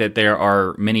I think that there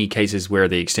are many cases where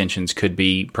the extensions could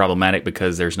be problematic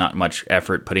because there's not much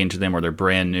effort put into them, or they're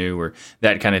brand new, or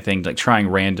that kind of thing. Like trying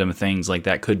random things like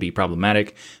that could be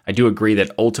problematic. I do agree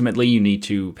that ultimately you need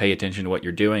to pay attention to what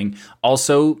you're doing.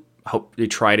 Also, hope to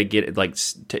try to get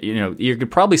it you could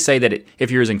probably say that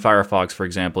if you're using Firefox, for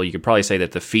example, you could probably say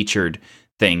that the featured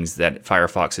things that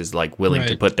Firefox is like willing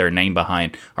to put their name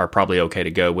behind are probably okay to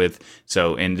go with.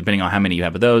 So, and depending on how many you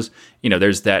have of those,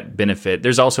 there's that benefit.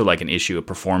 There's also like an issue of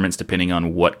performance depending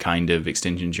on what kind of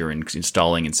extensions you're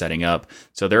installing and setting up.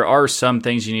 So there are some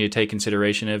things you need to take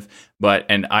consideration of,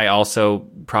 and I also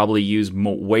probably use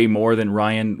way more than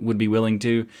Ryan would be willing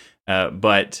to,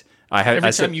 but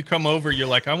Every time you come over, you're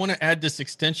like, I want to add this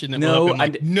extension. No,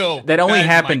 that only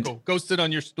happened. Michael, go sit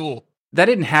on your stool. That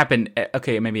didn't happen.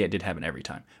 Okay, maybe it did happen every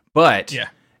time, but yeah,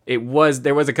 there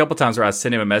was a couple times where I was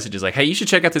sending him a message like, "Hey, you should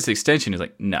check out this extension." He's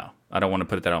like, "No, I don't want to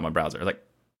put that on my browser." I was like,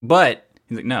 but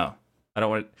he's like, "No, I don't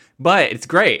want it, but it's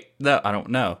great. No, I don't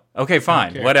know. Okay,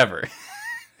 fine, whatever.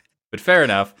 But fair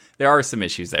enough. There are some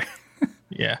issues there.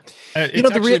 Yeah. It's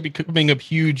actually becoming a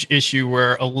huge issue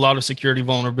where a lot of security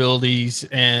vulnerabilities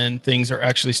and things are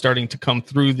actually starting to come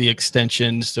through the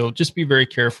extension. So just be very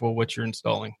careful what you're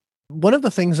installing. One of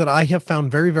the things that I have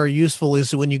found very, very useful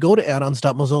is when you go to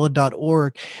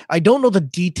addons.mozilla.org, I don't know the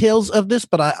details of this,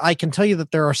 but I can tell you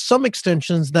that there are some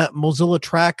extensions that Mozilla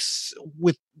tracks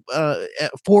with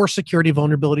for security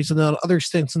vulnerabilities, and then other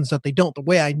extensions that they don't. The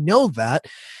way I know that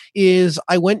is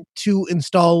I went to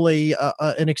install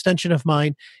an extension of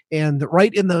mine, and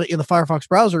right in the Firefox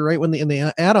browser, right when in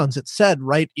the add-ons, it said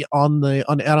right on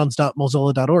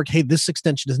addons.mozilla.org, hey, this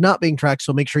extension is not being tracked,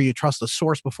 so make sure you trust the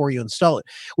source before you install it.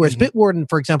 Whereas Bitwarden,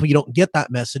 for example, you don't get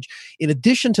that message. In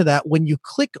addition to that, when you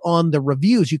click on the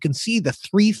reviews, you can see the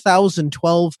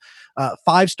 3,012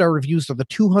 5-star reviews or the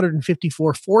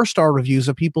 254 4-star reviews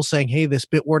of people saying, hey, this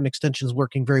Bitwarden extension is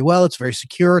working very well. It's very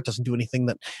secure. It doesn't do anything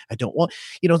that I don't want.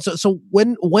 So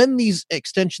when these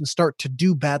extensions start to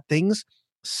do bad things,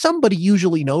 somebody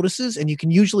usually notices, and you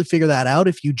can usually figure that out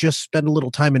if you just spend a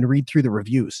little time and read through the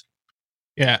reviews.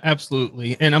 Yeah,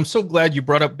 absolutely. And I'm so glad you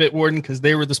brought up Bitwarden because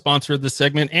they were the sponsor of the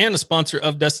segment and a sponsor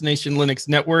of Destination Linux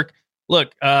Network.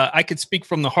 Look, I could speak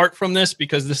from the heart from this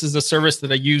because this is a service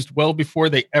that I used well before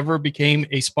they ever became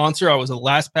a sponsor. I was a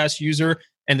LastPass user,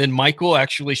 and then Michael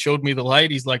actually showed me the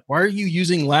light. He's like, why are you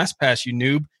using LastPass, you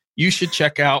noob? You should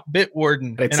check out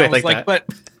Bitwarden. And I was like, but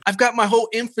I've got my whole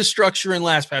infrastructure in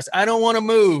LastPass. I don't want to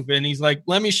move. And he's like,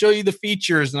 let me show you the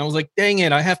features. And I was like, dang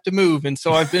it, I have to move. And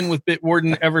so I've been with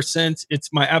Bitwarden ever since.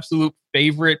 It's my absolute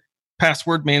favorite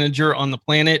password manager on the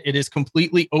planet. It is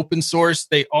completely open source.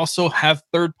 They also have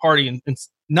third party, and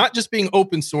not just being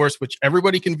open source, which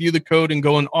everybody can view the code and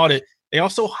go and audit. They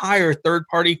also hire third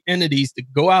party entities to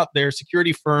go out there,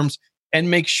 security firms, and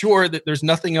make sure that there's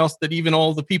nothing else that even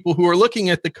all the people who are looking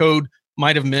at the code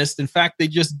might have missed. In fact, they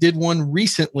just did one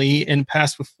recently and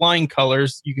passed with flying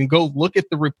colors. You can go look at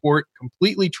the report,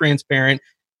 completely transparent.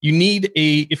 You need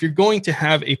if you're going to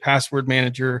have a password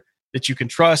manager that you can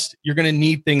trust, you're going to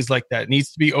need things like that. It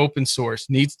needs to be open source,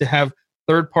 needs to have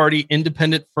third-party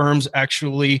independent firms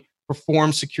actually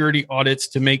perform security audits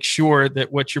to make sure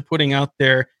that what you're putting out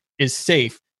there is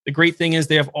safe. The great thing is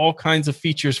they have all kinds of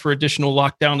features for additional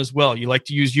lockdown as well. You like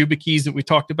to use YubiKeys that we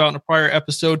talked about in a prior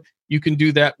episode. You can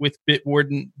do that with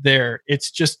Bitwarden there.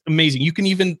 It's just amazing. You can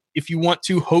even, if you want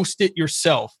to, host it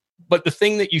yourself. But the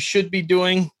thing that you should be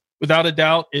doing, without a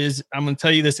doubt, is I'm going to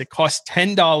tell you this. It costs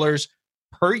 $10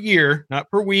 per year,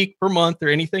 not per week, per month, or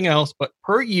anything else, but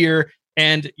per year.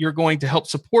 And you're going to help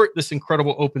support this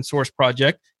incredible open source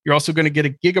project. You're also going to get a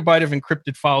gigabyte of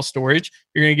encrypted file storage.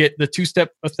 You're going to get the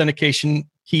two-step authentication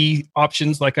key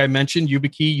options, like I mentioned,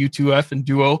 YubiKey, U2F, and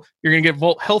Duo. You're going to get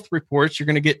Vault Health reports. You're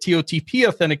going to get TOTP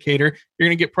Authenticator. You're going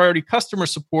to get priority customer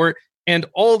support and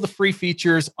all the free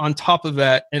features on top of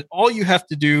that. And all you have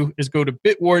to do is go to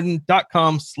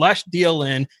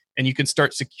bitwarden.com/DLN, and you can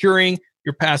start securing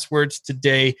your passwords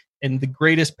today in the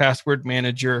greatest password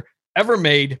manager ever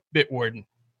made, Bitwarden.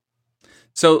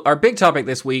 So our big topic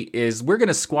this week is we're going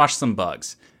to squash some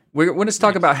bugs. We're going to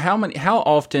talk about how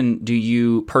often do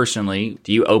you personally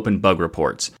open bug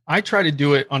reports? I try to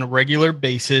do it on a regular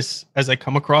basis as I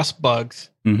come across bugs.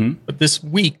 Mm-hmm. But this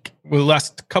week, the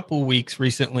last couple weeks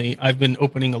recently, I've been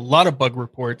opening a lot of bug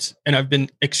reports, and I've been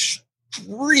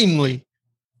extremely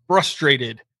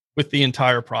frustrated with the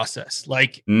entire process.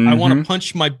 Like, I want to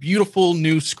punch my beautiful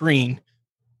new screen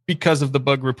because of the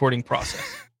bug reporting process.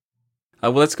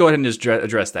 Well, let's go ahead and just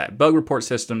address that. Bug report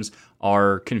systems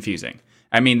are confusing.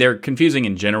 I mean, they're confusing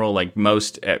in general. Like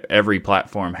every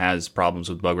platform has problems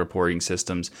with bug reporting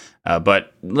systems,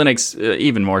 but Linux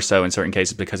even more so in certain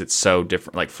cases because it's so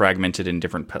different, like fragmented in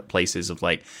different places. Of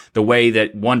like the way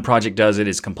that one project does it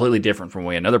is completely different from the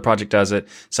way another project does it.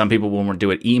 Some people will want to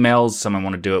do it emails, some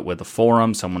want to do it with a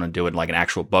forum, some want to do it like an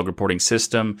actual bug reporting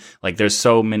system. Like there's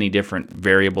so many different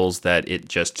variables that it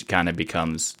just kind of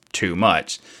becomes too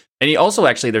much. And also,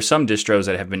 actually, there's some distros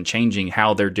that have been changing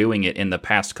how they're doing it in the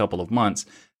past couple of months,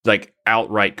 like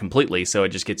outright completely. So it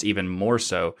just gets even more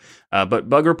so. But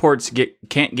bug reports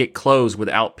can't get closed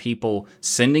without people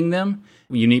sending them.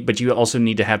 But you also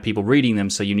need to have people reading them.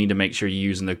 So you need to make sure you're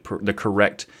using the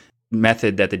correct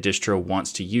method that the distro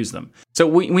wants to use them. So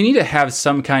we need to have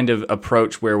some kind of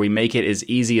approach where we make it as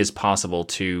easy as possible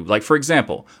to, like, for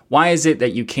example, why is it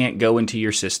that you can't go into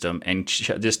your system and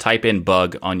just type in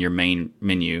bug on your main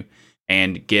menu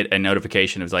and get a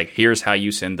notification of like, here's how you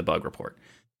send the bug report?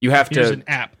 You have here's an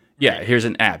app. Yeah, here's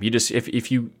an app. You just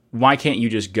why can't you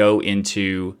just go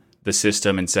into the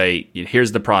system and say,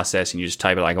 here's the process, and you just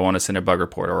type it like, I want to send a bug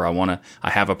report, or I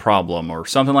have a problem, or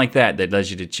something like that allows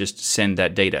you to just send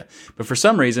that data. But for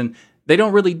some reason, they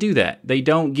don't really do that. They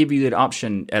don't give you that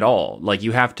option at all. Like,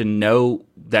 you have to know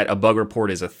that a bug report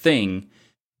is a thing,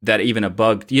 that even a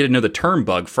bug, you have to know the term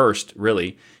bug first,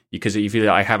 really. Because if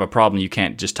I have a problem, you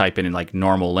can't just type in like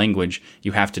normal language.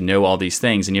 You have to know all these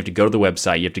things, and you have to go to the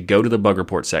website. You have to go to the bug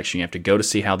report section. You have to go to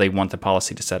see how they want the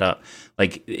policy to set up.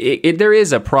 Like, there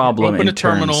is a problem. Open a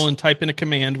terminal and type in a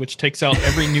command, which takes out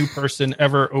every new person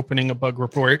ever opening a bug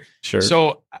report. Sure.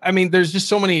 So, I mean, there's just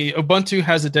so many. Ubuntu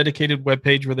has a dedicated web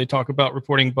page where they talk about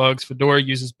reporting bugs. Fedora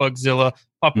uses Bugzilla.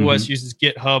 Pop! OS uses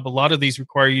GitHub. A lot of these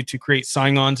require you to create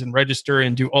sign-ons and register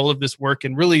and do all of this work.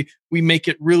 And really, we make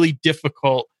it really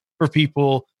difficult for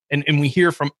people, and we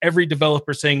hear from every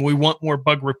developer saying we want more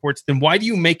bug reports. Then why do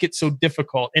you make it so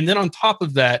difficult? And then on top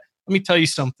of that, let me tell you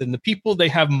something. The people they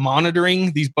have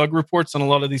monitoring these bug reports on a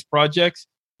lot of these projects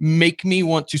make me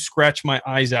want to scratch my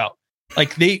eyes out.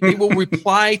 Like, they will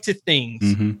reply to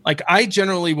things. Like, I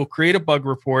generally will create a bug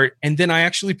report, and then I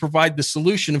actually provide the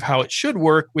solution of how it should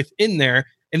work within there.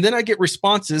 And then I get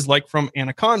responses like from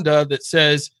Anaconda that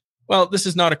says, well, this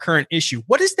is not a current issue.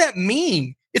 What does that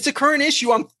mean? It's a current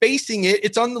issue. I'm facing it.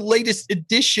 It's on the latest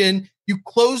edition. You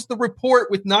close the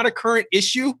report with not a current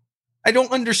issue. I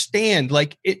don't understand.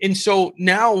 Like, and so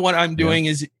now what I'm doing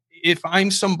is, if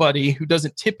I'm somebody who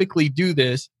doesn't typically do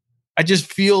this, I just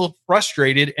feel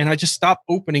frustrated and I just stop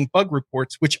opening bug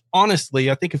reports, which honestly,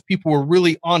 I think if people were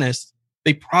really honest,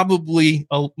 they probably,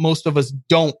 most of us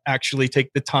don't actually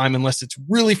take the time, unless it's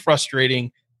really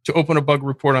frustrating, to open a bug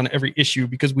report on every issue,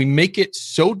 because we make it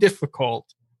so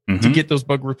difficult to get those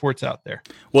bug reports out there.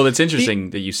 Well, it's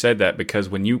interesting that you said that, because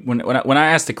when I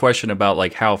asked the question about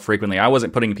like how frequently, I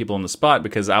wasn't putting people on the spot,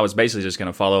 because I was basically just going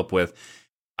to follow up with,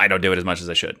 I don't do it as much as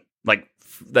I should. Like,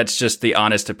 that's just the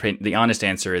honest opinion. The honest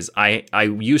answer is I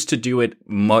used to do it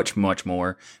much, much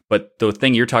more. But the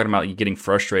thing you're talking about, you getting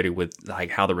frustrated with like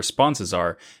how the responses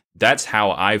are, that's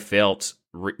how I felt.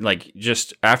 Like,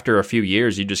 just after a few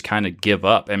years, you just kind of give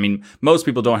up. I mean, most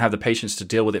people don't have the patience to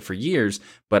deal with it for years,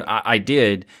 but I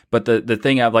did. But the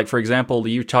thing I've, like, for example,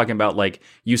 you're talking about like,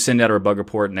 you send out a bug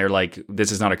report and they're like,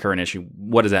 this is not a current issue.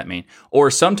 What does that mean?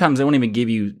 Or sometimes they won't even give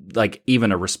you like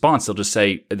even a response. They'll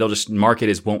just mark it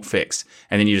as won't fix.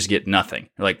 And then you just get nothing.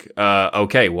 Like,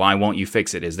 okay, why won't you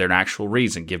fix it? Is there an actual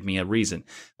reason? Give me a reason.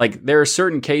 Like, there are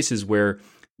certain cases where,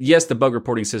 yes, the bug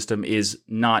reporting system is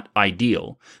not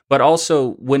ideal, but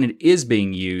also when it is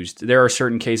being used, there are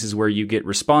certain cases where you get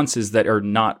responses that are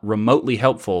not remotely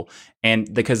helpful,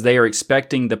 and because they are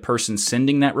expecting the person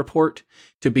sending that report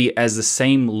to be as the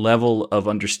same level of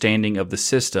understanding of the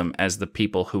system as the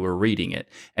people who are reading it.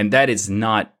 And that is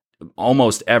not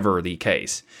almost ever the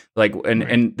case. Like,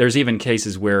 and there's even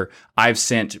cases where I've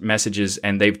sent messages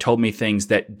and they've told me things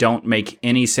that don't make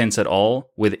any sense at all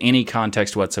with any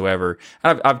context whatsoever.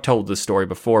 I've told this story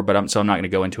before, but I'm not going to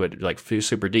go into it like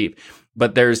super deep.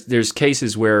 But there's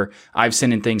cases where I've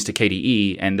sent in things to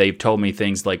KDE and they've told me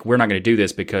things like, we're not going to do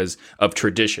this because of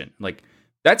tradition. Like,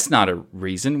 that's not a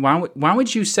reason. Why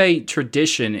would you say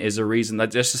tradition is a reason?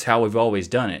 That this is how we've always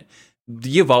done it.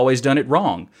 You've always done it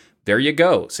wrong. There you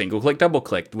go. Single click, double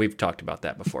click. We've talked about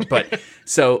that before. But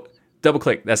so double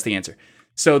click, that's the answer.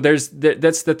 So that's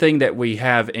the thing that we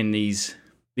have in these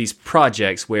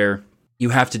projects where you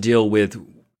have to deal with,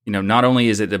 not only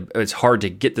is it's hard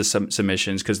to get the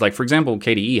submissions, because, like, for example,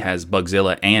 KDE has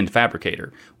Bugzilla and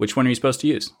Fabricator. Which one are you supposed to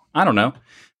use? I don't know.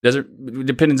 It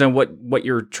depends on what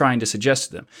you're trying to suggest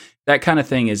to them. That kind of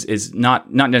thing is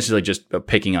not necessarily just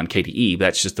picking on KDE.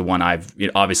 That's just the one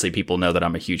obviously people know that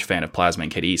I'm a huge fan of Plasma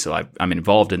and KDE, so I'm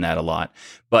involved in that a lot.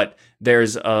 But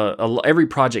there's every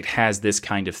project has this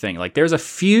kind of thing. Like, there's a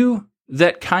few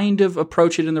that kind of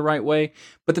approach it in the right way,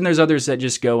 but then there's others that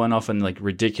just go on off in like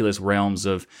ridiculous realms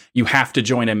of, you have to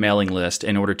join a mailing list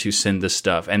in order to send this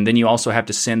stuff, and then you also have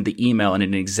to send the email in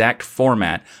an exact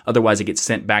format, otherwise it gets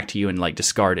sent back to you and like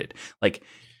discarded. Like,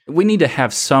 we need to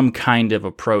have some kind of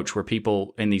approach where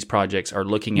people in these projects are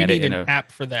looking at it in an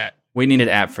app for that. We need an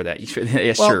app for that.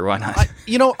 Yeah, well, sure, why not?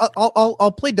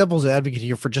 I'll play devil's advocate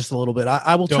here for just a little bit.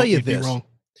 I will tell you this.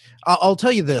 I'll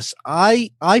tell you this. I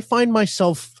find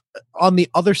myself on the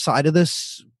other side of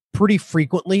this pretty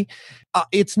frequently.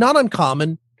 It's not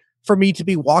uncommon for me to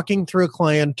be walking through a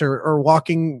client or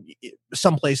walking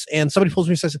someplace, and somebody pulls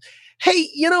me and says, hey,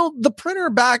 the printer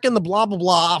back in the blah, blah,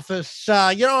 blah office,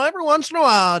 every once in a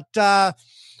while, it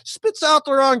spits out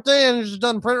the wrong thing and it just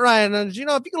doesn't print right. And, if you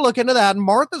can look into that, and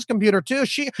Martha's computer too,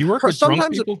 you work with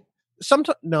drunk people?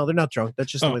 sometimes no, they're not drunk.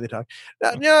 That's just the way they talk.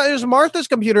 There's Martha's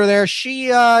computer there. She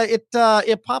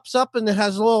it pops up and it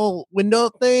has a little window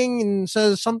thing and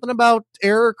says something about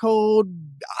error code.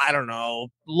 I don't know.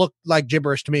 Looked like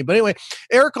gibberish to me, but anyway,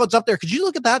 error code's up there. Could you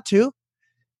look at that too?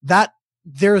 That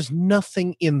there's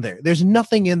nothing in there. There's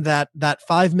nothing in that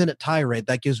 5-minute tirade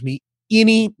that gives me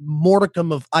any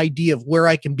modicum of idea of where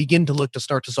I can begin to look to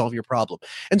start to solve your problem.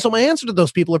 And so my answer to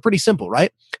those people are pretty simple,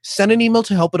 right? Send an email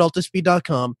to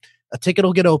help@altispeed.com. A ticket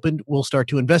will get opened. We'll start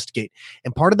to investigate.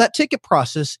 And part of that ticket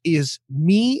process is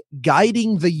me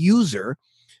guiding the user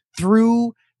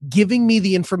through giving me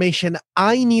the information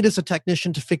I need as a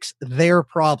technician to fix their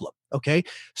problem. Okay.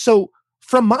 So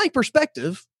from my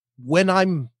perspective, when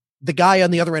I'm the guy on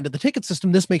the other end of the ticket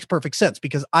system, this makes perfect sense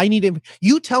because I need him.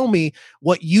 You tell me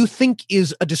what you think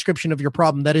is a description of your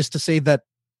problem. That is to say that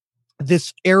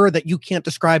this error that you can't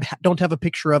describe, don't have a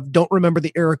picture of, don't remember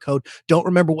the error code, don't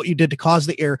remember what you did to cause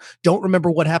the error, don't remember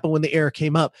what happened when the error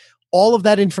came up. All of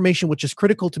that information, which is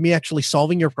critical to me actually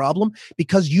solving your problem,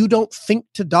 because you don't think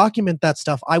to document that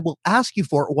stuff, I will ask you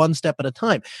for it one step at a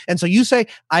time. And so you say,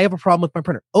 I have a problem with my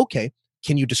printer. Okay.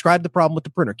 Can you describe the problem with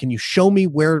the printer? Can you show me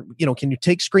where, can you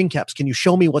take screen caps? Can you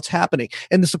show me what's happening?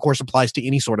 And this, of course, applies to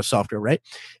any sort of software, right?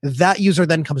 That user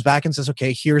then comes back and says,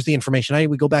 okay, here's the information.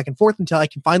 We go back and forth until I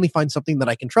can finally find something that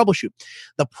I can troubleshoot.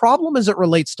 The problem as it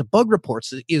relates to bug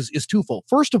reports is twofold.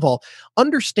 First of all,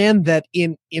 understand that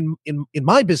in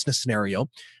my business scenario,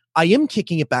 I am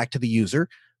kicking it back to the user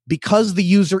because the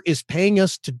user is paying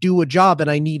us to do a job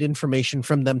and I need information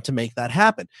from them to make that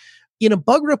happen. In a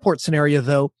bug report scenario,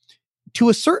 though, to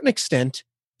a certain extent,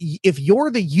 if you're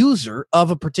the user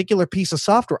of a particular piece of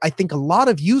software, I think a lot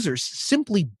of users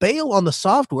simply bail on the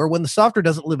software when the software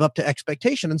doesn't live up to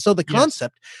expectation. And so the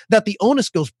concept that the onus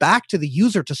goes back to the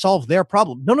user to solve their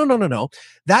problem. No.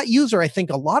 That user, I think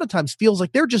a lot of times feels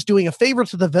like they're just doing a favor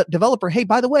to the developer. Hey,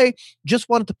 by the way, just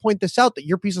wanted to point this out that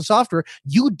your piece of software,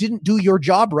 you didn't do your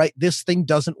job right. This thing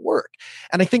doesn't work.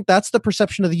 And I think that's the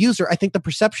perception of the user. I think the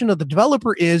perception of the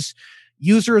developer is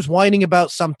user is whining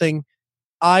about something.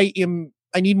 I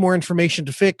need more information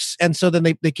to fix. And so then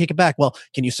they kick it back. Well,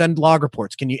 can you send log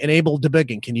reports? Can you enable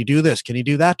debugging? Can you do this? Can you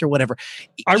do that or whatever?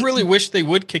 I really wish they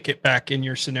would kick it back in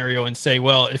your scenario and say,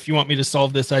 well, if you want me to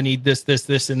solve this, I need this, this,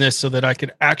 this, and this, so that I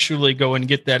could actually go and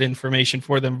get that information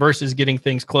for them versus getting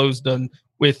things closed on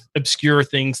with obscure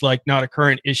things like not a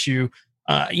current issue.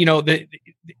 I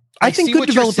think good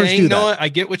developers do that. Noah, I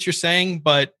get what you're saying,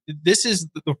 but this is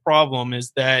the problem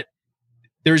is that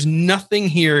there's nothing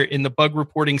here in the bug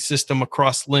reporting system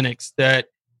across Linux that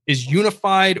is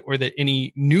unified or that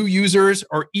any new users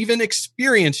or even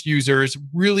experienced users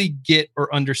really get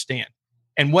or understand.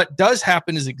 And what does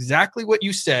happen is exactly what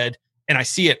you said. And I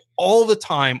see it all the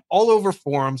time, all over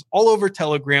forums, all over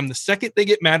Telegram. The second they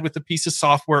get mad with a piece of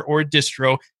software or a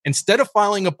distro, instead of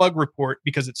filing a bug report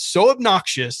because it's so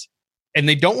obnoxious and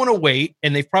they don't want to wait,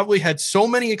 and they've probably had so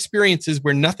many experiences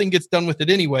where nothing gets done with it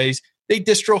anyways, they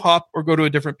distro hop or go to a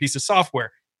different piece of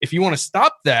software. If you want to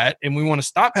stop that and we want to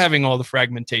stop having all the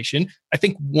fragmentation, I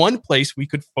think one place we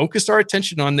could focus our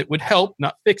attention on that would help,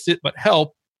 not fix it, but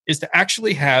help, is to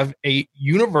actually have a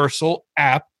universal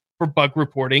app for bug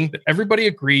reporting that everybody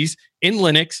agrees in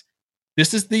Linux.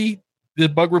 This is the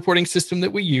bug reporting system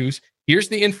that we use. Here's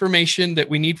the information that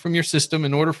we need from your system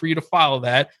in order for you to follow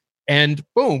that. And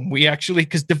boom, we actually,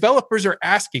 because developers are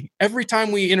asking every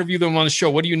time we interview them on the show,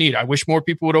 what do you need? I wish more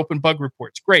people would open bug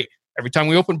reports. Great. Every time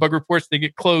we open bug reports, they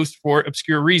get closed for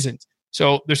obscure reasons.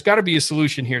 So there's got to be a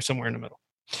solution here somewhere in the middle.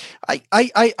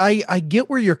 I get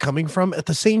where you're coming from. At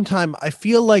the same time, I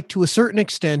feel like to a certain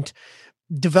extent,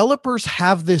 developers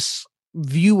have this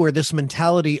view or this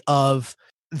mentality of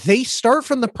they start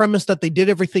from the premise that they did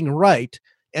everything right.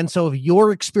 And so if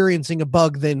you're experiencing a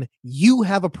bug, then you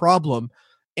have a problem.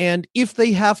 And if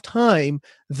they have time,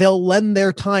 they'll lend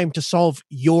their time to solve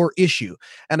your issue.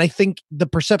 And I think the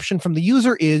perception from the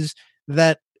user is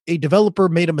that a developer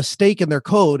made a mistake in their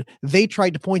code. They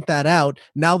tried to point that out.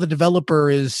 Now the developer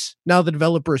is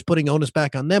putting onus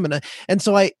back on them. And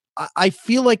so I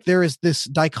feel like there is this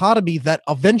dichotomy that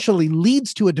eventually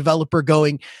leads to a developer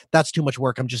going, that's too much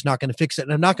work. I'm just not going to fix it.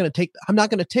 And I'm not going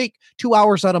to take 2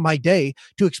 hours out of my day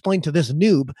to explain to this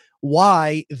noob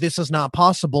why this is not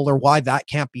possible or why that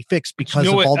can't be fixed because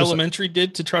of all what Elementary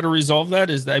did to try to resolve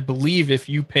that is that I believe if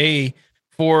you pay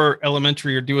for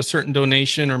Elementary or do a certain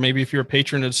donation, or maybe if you're a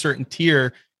patron of a certain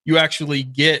tier, you actually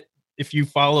get, if you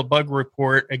file a bug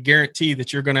report, a guarantee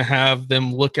that you're going to have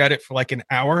them look at it for like an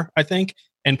hour, I think,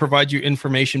 and provide you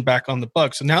information back on the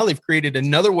bug. So now they've created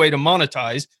another way to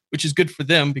monetize, which is good for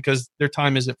them because their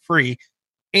time isn't free.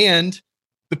 And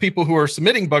the people who are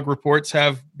submitting bug reports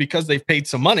have, because they've paid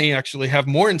some money, actually have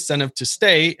more incentive to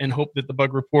stay and hope that the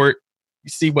bug report, you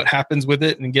see what happens with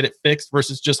it and get it fixed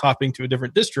versus just hopping to a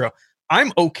different distro.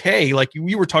 I'm okay. Like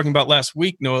we were talking about last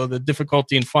week, Noah, the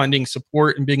difficulty in finding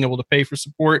support and being able to pay for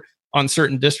support on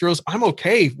certain distros. I'm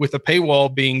okay with a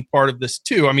paywall being part of this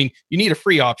too. I mean, you need a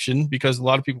free option because a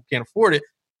lot of people can't afford it.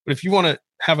 But if you want to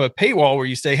have a paywall where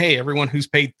you say, hey, everyone who's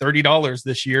paid $30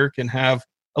 this year can have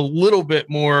a little bit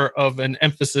more of an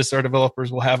emphasis our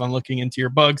developers will have on looking into your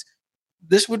bugs,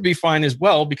 this would be fine as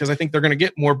well, because I think they're going to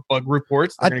get more bug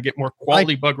reports. They're going to get more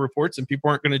quality bug reports, and people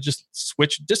aren't going to just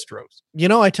switch distros. You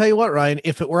know, I tell you what, Ryan,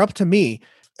 if it were up to me,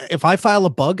 if I file a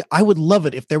bug, I would love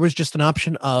it if there was just an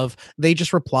option of they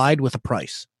just replied with a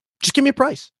price. Just give me a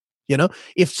price. You know,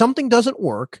 if something doesn't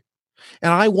work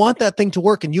and I want that thing to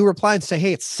work and you reply and say,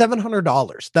 hey, it's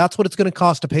 $700. That's what it's going to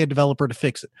cost to pay a developer to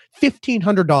fix it.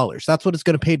 $1,500. That's what it's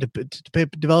going to pay to pay a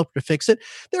developer to fix it.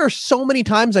 There are so many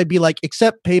times I'd be like,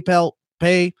 accept PayPal,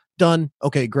 pay, done.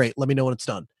 Okay, great. Let me know when it's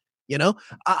done. You know,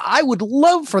 I would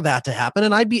love for that to happen.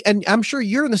 And I'm sure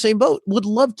you're in the same boat, would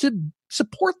love to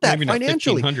support that maybe not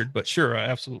financially. $1,500, but sure, I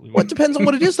absolutely would. Well, it depends on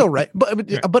what it is, though, right?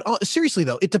 But seriously,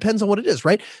 though, it depends on what it is,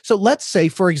 right? So let's say,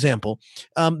 for example,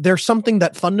 there's something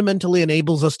that fundamentally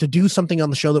enables us to do something on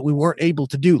the show that we weren't able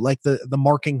to do, like the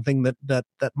marking thing that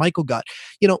Michael got.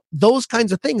 You know, those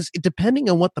kinds of things. Depending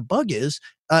on what the bug is,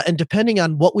 and depending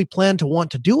on what we plan to want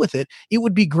to do with it, it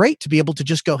would be great to be able to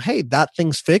just go, hey, that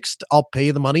thing's fixed. I'll pay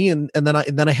you the money, and then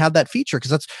I have that feature,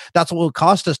 because that's what will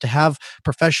cost us to have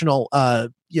professional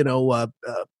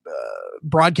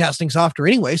broadcasting software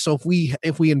anyway. So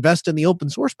if we invest in the open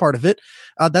source part of it,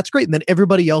 that's great. And then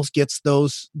everybody else gets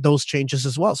those changes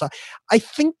as well. So I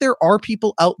think there are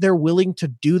people out there willing to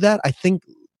do that. I think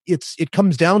it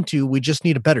comes down to, we just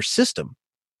need a better system.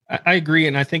 I agree.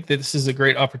 And I think that this is a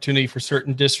great opportunity for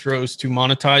certain distros to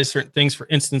monetize certain things. For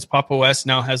instance, Pop! OS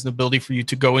now has the ability for you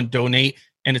to go and donate,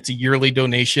 and it's a yearly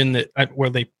donation where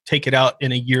they take it out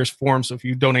in a year's form. So if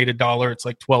you donate $1, it's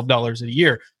like $12 a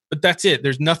year. But that's it.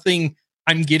 There's nothing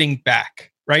I'm getting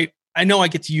back, right? I know I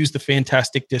get to use the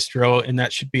fantastic distro, and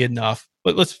that should be enough.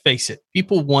 But let's face it,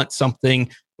 people want something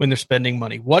when they're spending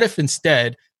money. What if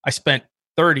instead I spent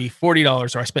 $30,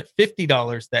 $40, or I spent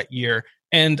 $50 that year,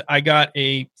 and I got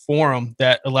a forum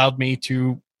that allowed me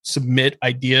to submit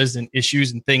ideas and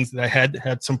issues and things that I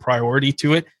had some priority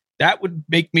to it? That would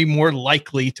make me more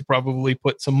likely to probably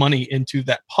put some money into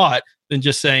that pot than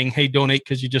just saying, hey, donate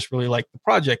because you just really like the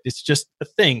project. It's just a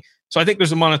thing. So I think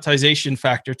there's a monetization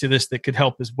factor to this that could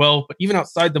help as well. But even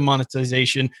outside the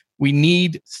monetization, we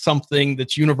need something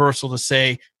that's universal to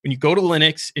say, when you go to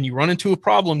Linux and you run into a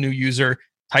problem, new user,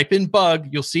 type in bug,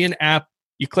 you'll see an app,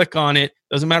 you click on it,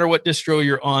 doesn't matter what distro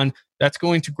you're on, that's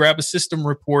going to grab a system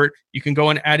report. You can go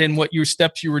and add in what your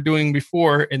steps you were doing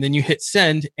before, and then you hit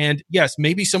send. And yes,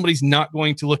 maybe somebody's not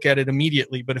going to look at it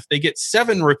immediately, but if they get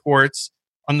 7 reports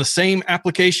on the same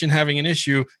application having an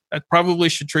issue, that probably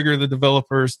should trigger the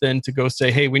developers then to go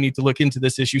say, hey, we need to look into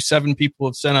this issue. 7 people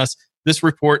have sent us this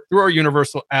report through our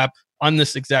universal app on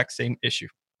this exact same issue.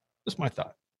 That's my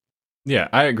thought. Yeah,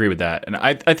 I agree with that. And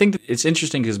I think it's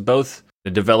interesting because both the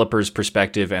developer's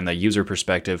perspective and the user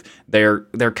perspective, they're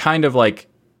kind of like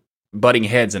butting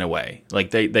heads in a way. Like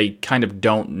they kind of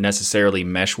don't necessarily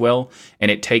mesh well,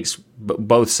 and it takes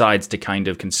both sides to kind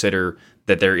of consider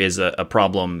that there is a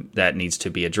problem that needs to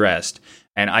be addressed.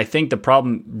 And I think the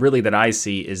problem really that I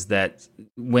see is that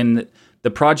when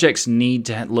the projects need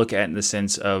to look at in the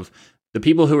sense of the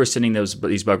people who are sending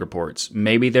these bug reports,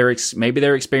 maybe they're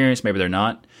experienced, maybe they're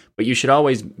not, but you should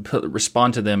always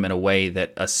respond to them in a way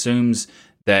that assumes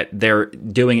that they're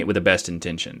doing it with the best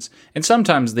intentions. And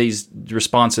sometimes these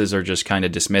responses are just kind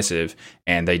of dismissive,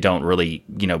 and they don't really,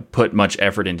 put much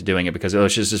effort into doing it because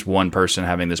it's just one person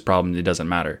having this problem. It doesn't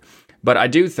matter. But I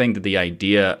do think that the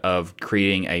idea of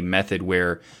creating a method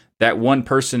where that one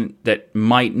person that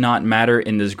might not matter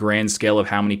in this grand scale of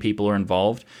how many people are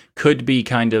involved could be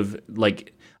kind of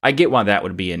like, I get why that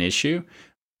would be an issue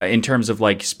in terms of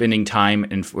like spending time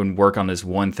and work on this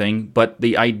one thing. But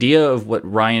the idea of what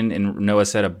Ryan and Noah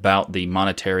said about the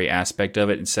monetary aspect of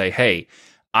it, and say, hey,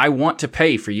 I want to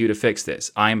pay for you to fix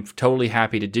this. I'm totally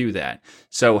happy to do that.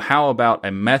 So how about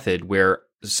a method where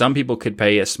some people could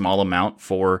pay a small amount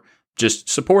for just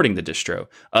supporting the distro.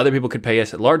 Other people could pay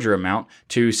us a larger amount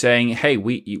to saying, hey,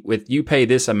 if you pay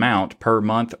this amount per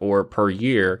month or per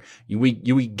year, we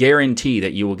guarantee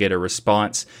that you will get a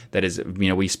response that is,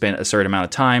 we spent a certain amount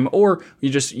of time, or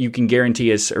you can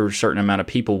guarantee a certain amount of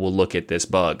people will look at this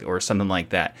bug or something like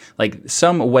that. Like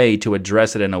some way to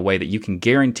address it in a way that you can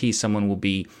guarantee someone will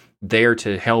be there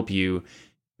to help you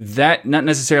that, not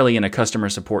necessarily in a customer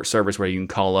support service where you can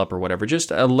call up or whatever,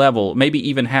 just a level, maybe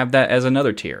even have that as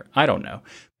another tier. I don't know.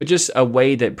 But just a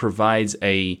way that provides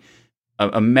a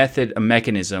method, a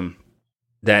mechanism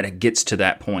that gets to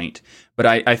that point. But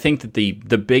I think that the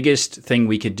biggest thing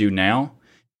we could do now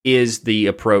is the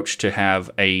approach to have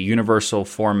a universal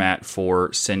format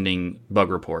for sending bug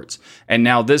reports. And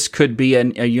now this could be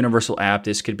a universal app.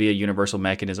 This could be a universal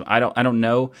mechanism. I don't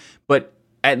know. But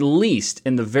at least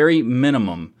in the very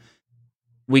minimum,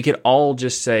 we could all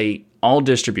just say all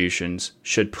distributions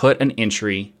should put an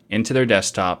entry into their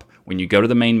desktop. When you go to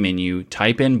the main menu,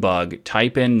 type in bug,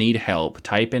 type in need help,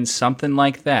 type in something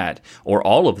like that, or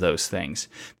all of those things,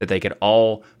 that they could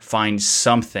all find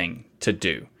something to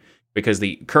do. Because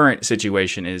the current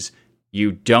situation is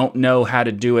you don't know how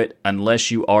to do it unless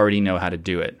you already know how to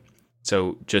do it.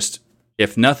 So just,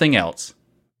 if nothing else,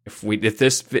 if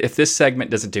this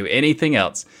segment doesn't do anything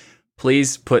else,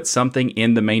 please put something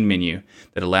in the main menu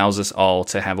that allows us all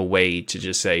to have a way to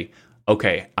just say,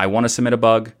 okay, I want to submit a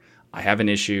bug, I have an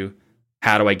issue,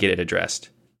 how do I get it addressed?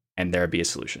 And there'd be a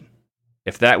solution.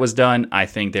 If that was done, I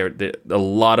think a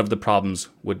lot of the problems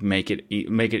would making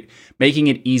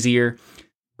it easier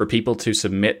for people to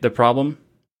submit the problem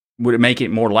would make it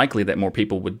more likely that more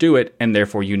people would do it, and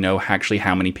therefore you know actually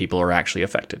how many people are actually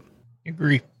affected.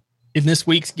 Agree. In this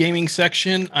week's gaming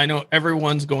section, I know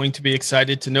everyone's going to be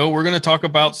excited to know we're going to talk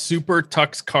about Super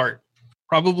Tux Kart,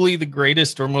 probably the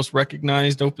greatest or most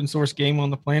recognized open source game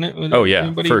on the planet. Oh yeah,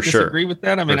 anybody for disagree sure. with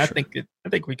that? I mean, I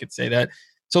think we could say that.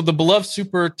 So the beloved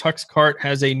Super Tux Kart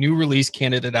has a new release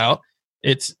candidate out.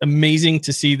 It's amazing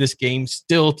to see this game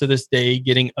still to this day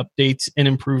getting updates and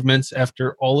improvements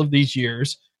after all of these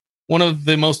years. One of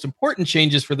the most important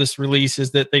changes for this release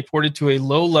is that they ported to a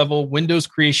low-level Windows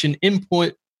creation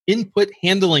input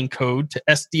handling code to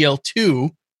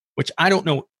SDL2, which I don't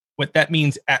know what that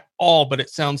means at all, but it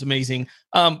sounds amazing.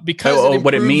 Because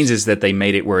what it means is that they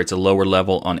made it where it's a lower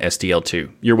level on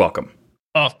SDL2. You're welcome.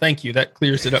 Oh, thank you. That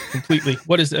clears it up completely.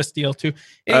 What is SDL2?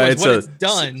 Anyways, it's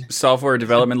done. Software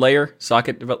development layer,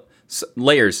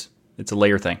 layers. It's a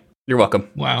layer thing. You're welcome.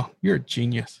 Wow, you're a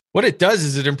genius. What it does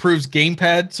is it improves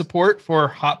gamepad support for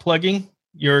hot plugging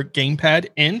your gamepad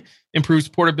in, improves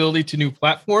portability to new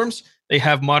platforms. They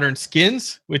have modern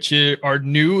skins, which are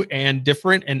new and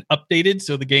different and updated,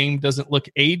 so the game doesn't look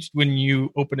aged when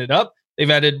you open it up. They've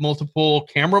added multiple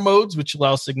camera modes, which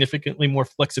allows significantly more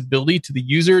flexibility to the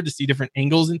user to see different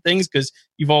angles and things, because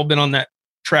you've all been on that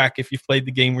track if you've played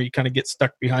the game where you kind of get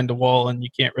stuck behind a wall and you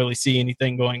can't really see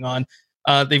anything going on.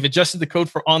 They've adjusted the code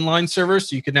for online servers,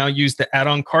 so you can now use the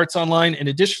add-on carts online, and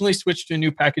additionally switch to a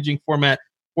new packaging format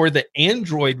for the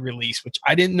Android release, which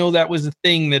I didn't know that was a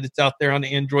thing that it's out there on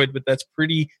Android, but that's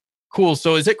pretty cool.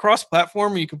 So is it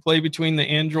cross-platform where you can play between the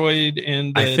Android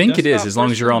and the I think it is, as long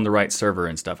version? as you're on the right server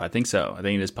and stuff. I think so. I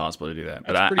think it is possible to do that.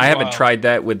 But That's I haven't wild. tried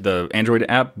that with the Android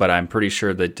app, but I'm pretty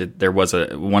sure that there was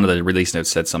one of the release notes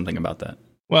said something about that.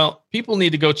 Well, people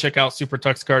need to go check out Super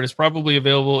Tux Kart. It's probably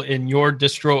available in your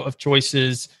distro of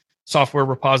choices software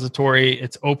repository.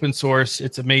 It's open source.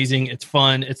 It's amazing. It's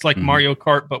fun. It's like Mario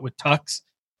Kart, but with Tux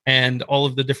and all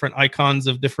of the different icons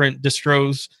of different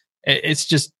distros.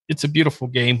 It's a beautiful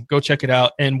game. Go check it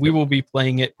out. And we will be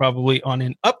playing it probably on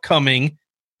an upcoming,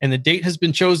 and the date has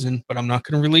been chosen, but I'm not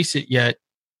going to release it yet,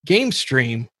 game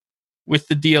stream with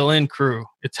the DLN crew.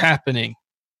 It's happening.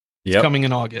 It's coming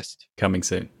in August. Coming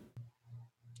soon.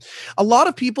 A lot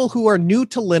of people who are new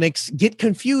to Linux get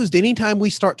confused anytime we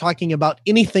start talking about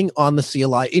anything on the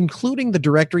CLI, including the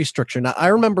directory structure. Now, I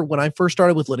remember when I first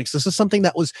started with Linux, this is something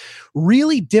that was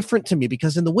really different to me,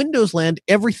 because in the Windows land,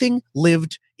 everything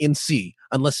lived in C,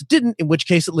 unless it didn't, in which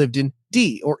case it lived in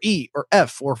D or E or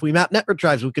F, or if we map network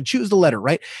drives, we could choose the letter,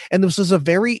 right? And this was a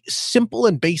very simple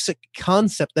and basic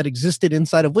concept that existed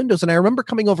inside of Windows. And I remember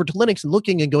coming over to Linux and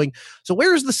looking and going, so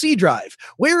where is the C drive?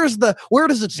 Where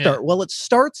does it start? Yeah. Well, it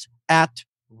starts at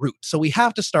root. So we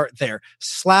have to start there.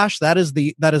 / that is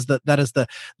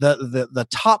the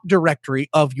top directory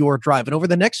of your drive. And over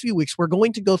the next few weeks, we're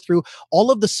going to go through all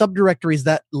of the subdirectories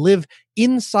that live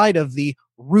inside of the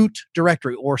root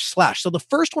directory, or /. So the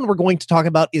first one we're going to talk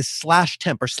about is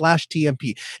 /temp or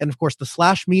 /tmp. And of course,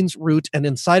 the / means root, and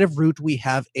inside of root, we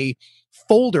have a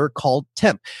folder called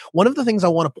temp. One of the things I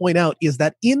want to point out is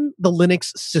that in the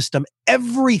Linux system,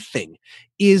 everything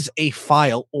is a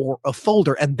file or a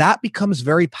folder, and that becomes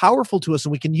very powerful to us,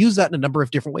 and we can use that in a number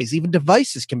of different ways. Even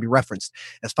devices can be referenced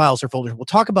as files or folders. We'll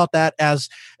talk about that as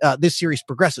this series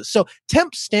progresses. So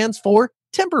temp stands for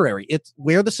temporary. It's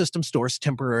where the system stores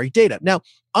temporary data. Now,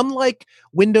 unlike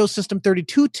Windows System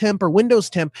 32 temp or Windows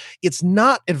temp, it's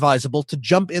not advisable to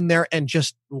jump in there and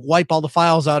just wipe all the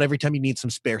files out every time you need some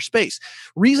spare space.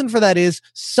 Reason for that is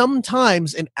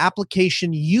sometimes an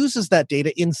application uses that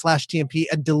data in /TMP,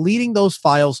 and deleting those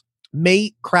files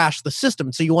may crash the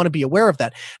system. So you want to be aware of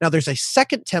that. Now, there's a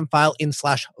second temp file in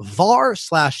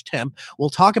 /var/temp. We'll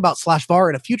talk about /var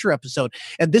in a future episode.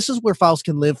 And this is where files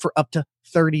can live for up to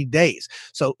 30 days.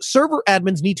 So server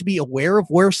admins need to be aware of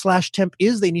where /temp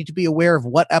is. They need to be aware of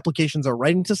what applications are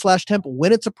writing to /temp,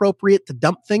 when it's appropriate to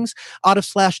dump things out of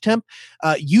 /temp.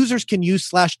 Users can use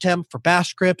 /temp for bash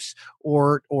scripts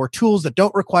or tools that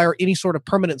don't require any sort of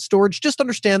permanent storage. Just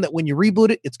understand that when you reboot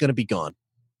it, it's going to be gone.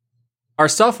 Our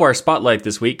software spotlight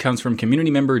this week comes from community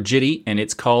member Jitty, and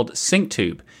it's called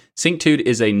SyncTube. SyncTube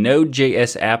is a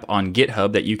Node.js app on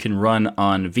GitHub that you can run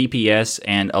on VPS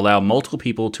and allow multiple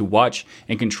people to watch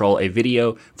and control a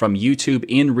video from YouTube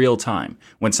in real time.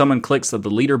 When someone clicks the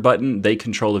leader button, they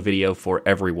control the video for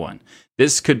everyone.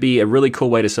 This could be a really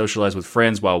cool way to socialize with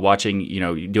friends while watching,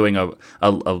 doing a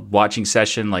watching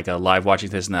session, like a live watching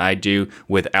session that I do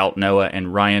without Noah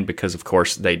and Ryan, because of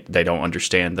course they don't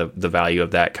understand the value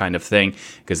of that kind of thing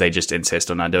because they just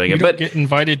insist on not doing it. But get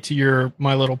invited to your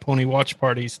My Little Pony watch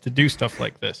parties to do stuff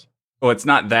like this. Well, it's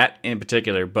not that in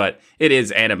particular, but it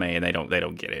is anime, and they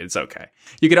don't get it. It's okay.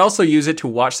 You could also use it to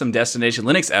watch some Destination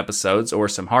Linux episodes, or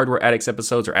some Hardware Addicts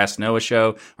episodes, or Ask Noah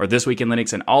Show, or This Week in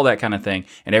Linux, and all that kind of thing.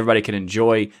 And everybody can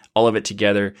enjoy all of it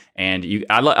together. And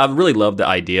I really love the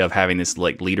idea of having this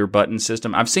like leader button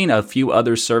system. I've seen a few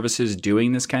other services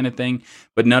doing this kind of thing,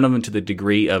 but none of them to the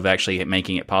degree of actually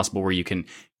making it possible where you can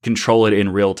control it in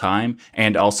real time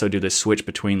and also do the switch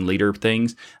between leader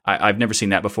things. I've never seen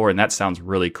that before, and that sounds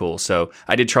really cool. So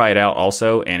I did try it out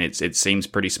also, and it seems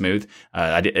pretty smooth.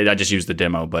 I just used the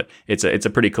demo, but it's a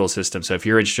pretty cool system. So if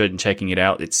you're interested in checking it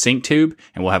out, it's SyncTube,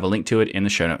 and we'll have a link to it in the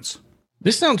show notes.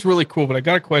 This sounds really cool, but I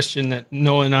got a question that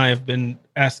Noah and I have been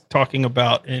talking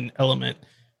about in Element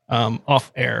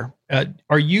off air.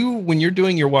 Are you, when you're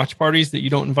doing your watch parties that you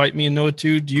don't invite me and Noah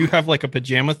to, do you have like a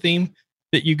pajama theme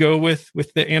that you go with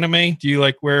the anime? Do you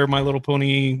like wear My Little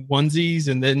Pony onesies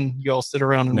and then you all sit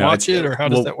around and watch it, or how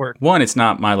does that work? One, it's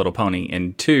not My Little Pony,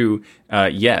 and two,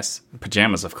 yes,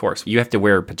 pajamas, of course. You have to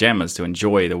wear pajamas to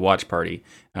enjoy the watch party.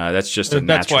 That's just a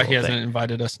natural That's why he thing. hasn't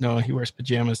invited us. No, he wears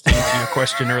pajamas to answer your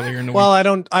question earlier in the Well,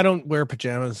 week. I don't wear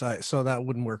pajamas, so that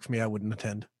wouldn't work for me. I wouldn't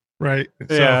attend. Right.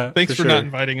 So Yeah, thanks for for not sure.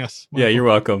 inviting us. Yeah, you're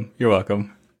welcome. You're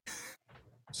welcome.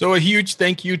 So a huge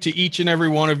thank you to each and every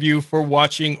one of you for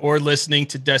watching or listening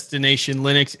to Destination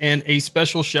Linux, and a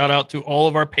special shout out to all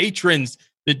of our patrons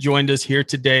that joined us here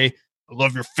today. I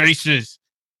love your faces.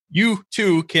 You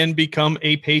too can become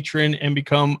a patron and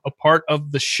become a part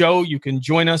of the show. You can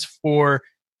join us for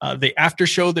the after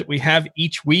show that we have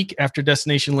each week after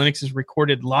Destination Linux is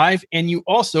recorded live. And you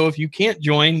also, if you can't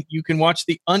join, you can watch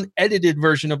the unedited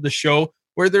version of the show,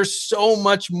 where there's so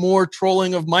much more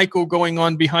trolling of Michael going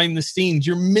on behind the scenes.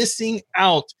 You're missing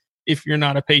out if you're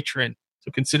not a patron.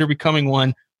 So consider becoming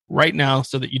one right now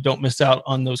so that you don't miss out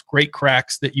on those great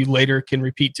cracks that you later can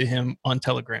repeat to him on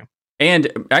Telegram.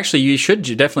 And actually, you should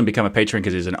definitely become a patron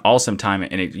because it's an awesome time,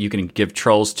 and you can give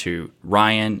trolls to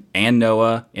Ryan and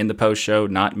Noah in the post show.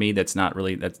 Not me. That's not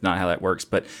how that works.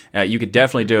 But you could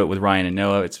definitely do it with Ryan and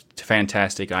Noah. It's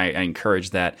fantastic. I encourage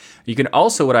that. You can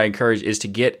also, what I encourage is to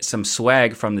get some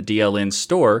swag from the DLN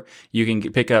store. You can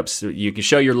you can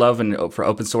show your love for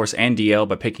open source and DL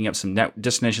by picking up some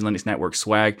Destination Linux Network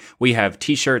swag. We have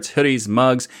t-shirts, hoodies,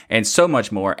 mugs, and so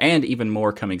much more, and even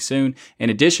more coming soon.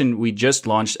 In addition, we just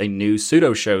launched a new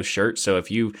Pseudo Show shirt. So if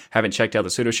you haven't checked out the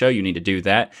Pseudo Show, you need to do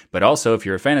that. But also, if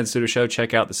you're a fan of the Pseudo Show,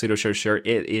 check out the Pseudo Show shirt.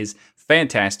 It is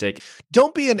fantastic.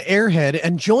 Don't be an airhead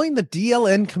and join the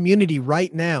DLN community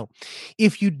right now.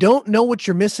 If you don't know what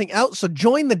you're missing out, so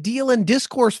join the DLN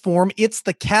discourse forum. It's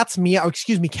the cat's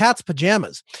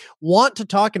pajamas. Want to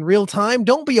talk in real time?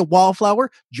 Don't be a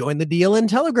wallflower. Join the DLN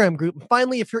Telegram group. And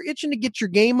finally, if you're itching to get your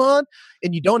game on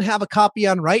and you don't have a copy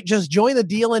on write, just join the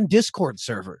DLN Discord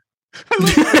server.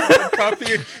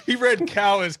 He read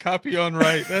cow as copy on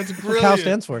right. That's brilliant. Cow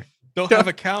stands for. Don't have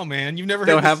a cow, man. You've never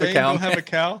heard Don't the have a saying, cow. don't have a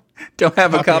cow? Don't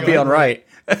have a copy on right.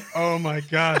 Oh my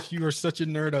gosh, you are such a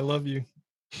nerd. I love you.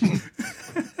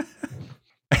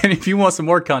 And if you want some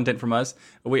more content from us,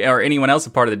 or anyone else a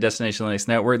part of the Destination Linux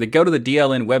network, then go to the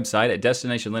DLN website at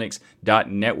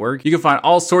destinationlinux.network. You can find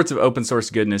all sorts of open source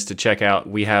goodness to check out.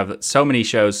 We have so many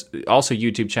shows, also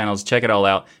YouTube channels. Check it all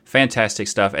out. Fantastic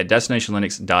stuff at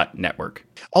destinationlinux.network.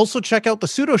 Also, check out the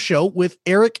Sudo Show with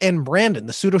Eric and Brandon.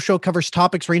 The Sudo Show covers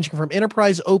topics ranging from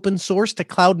enterprise open source to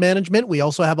cloud management. We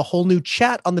also have a whole new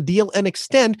chat on the DLN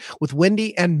Extend with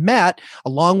Wendy and Matt,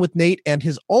 along with Nate and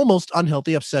his almost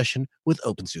unhealthy obsession with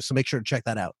OpenSUSE. So make sure to check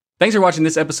that out. Thanks for watching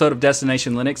this episode of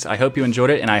Destination Linux. I hope you enjoyed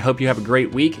it, and I hope you have a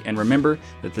great week. And remember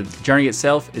that the journey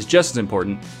itself is just as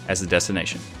important as the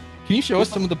destination. Can you show us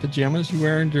some of the pajamas you're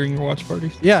wearing during your watch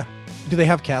parties? Yeah. Do they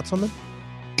have cats on them?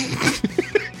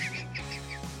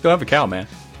 Don't have a cow, man.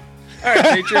 All right,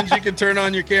 patrons, you can turn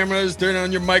on your cameras, turn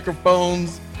on your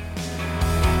microphones.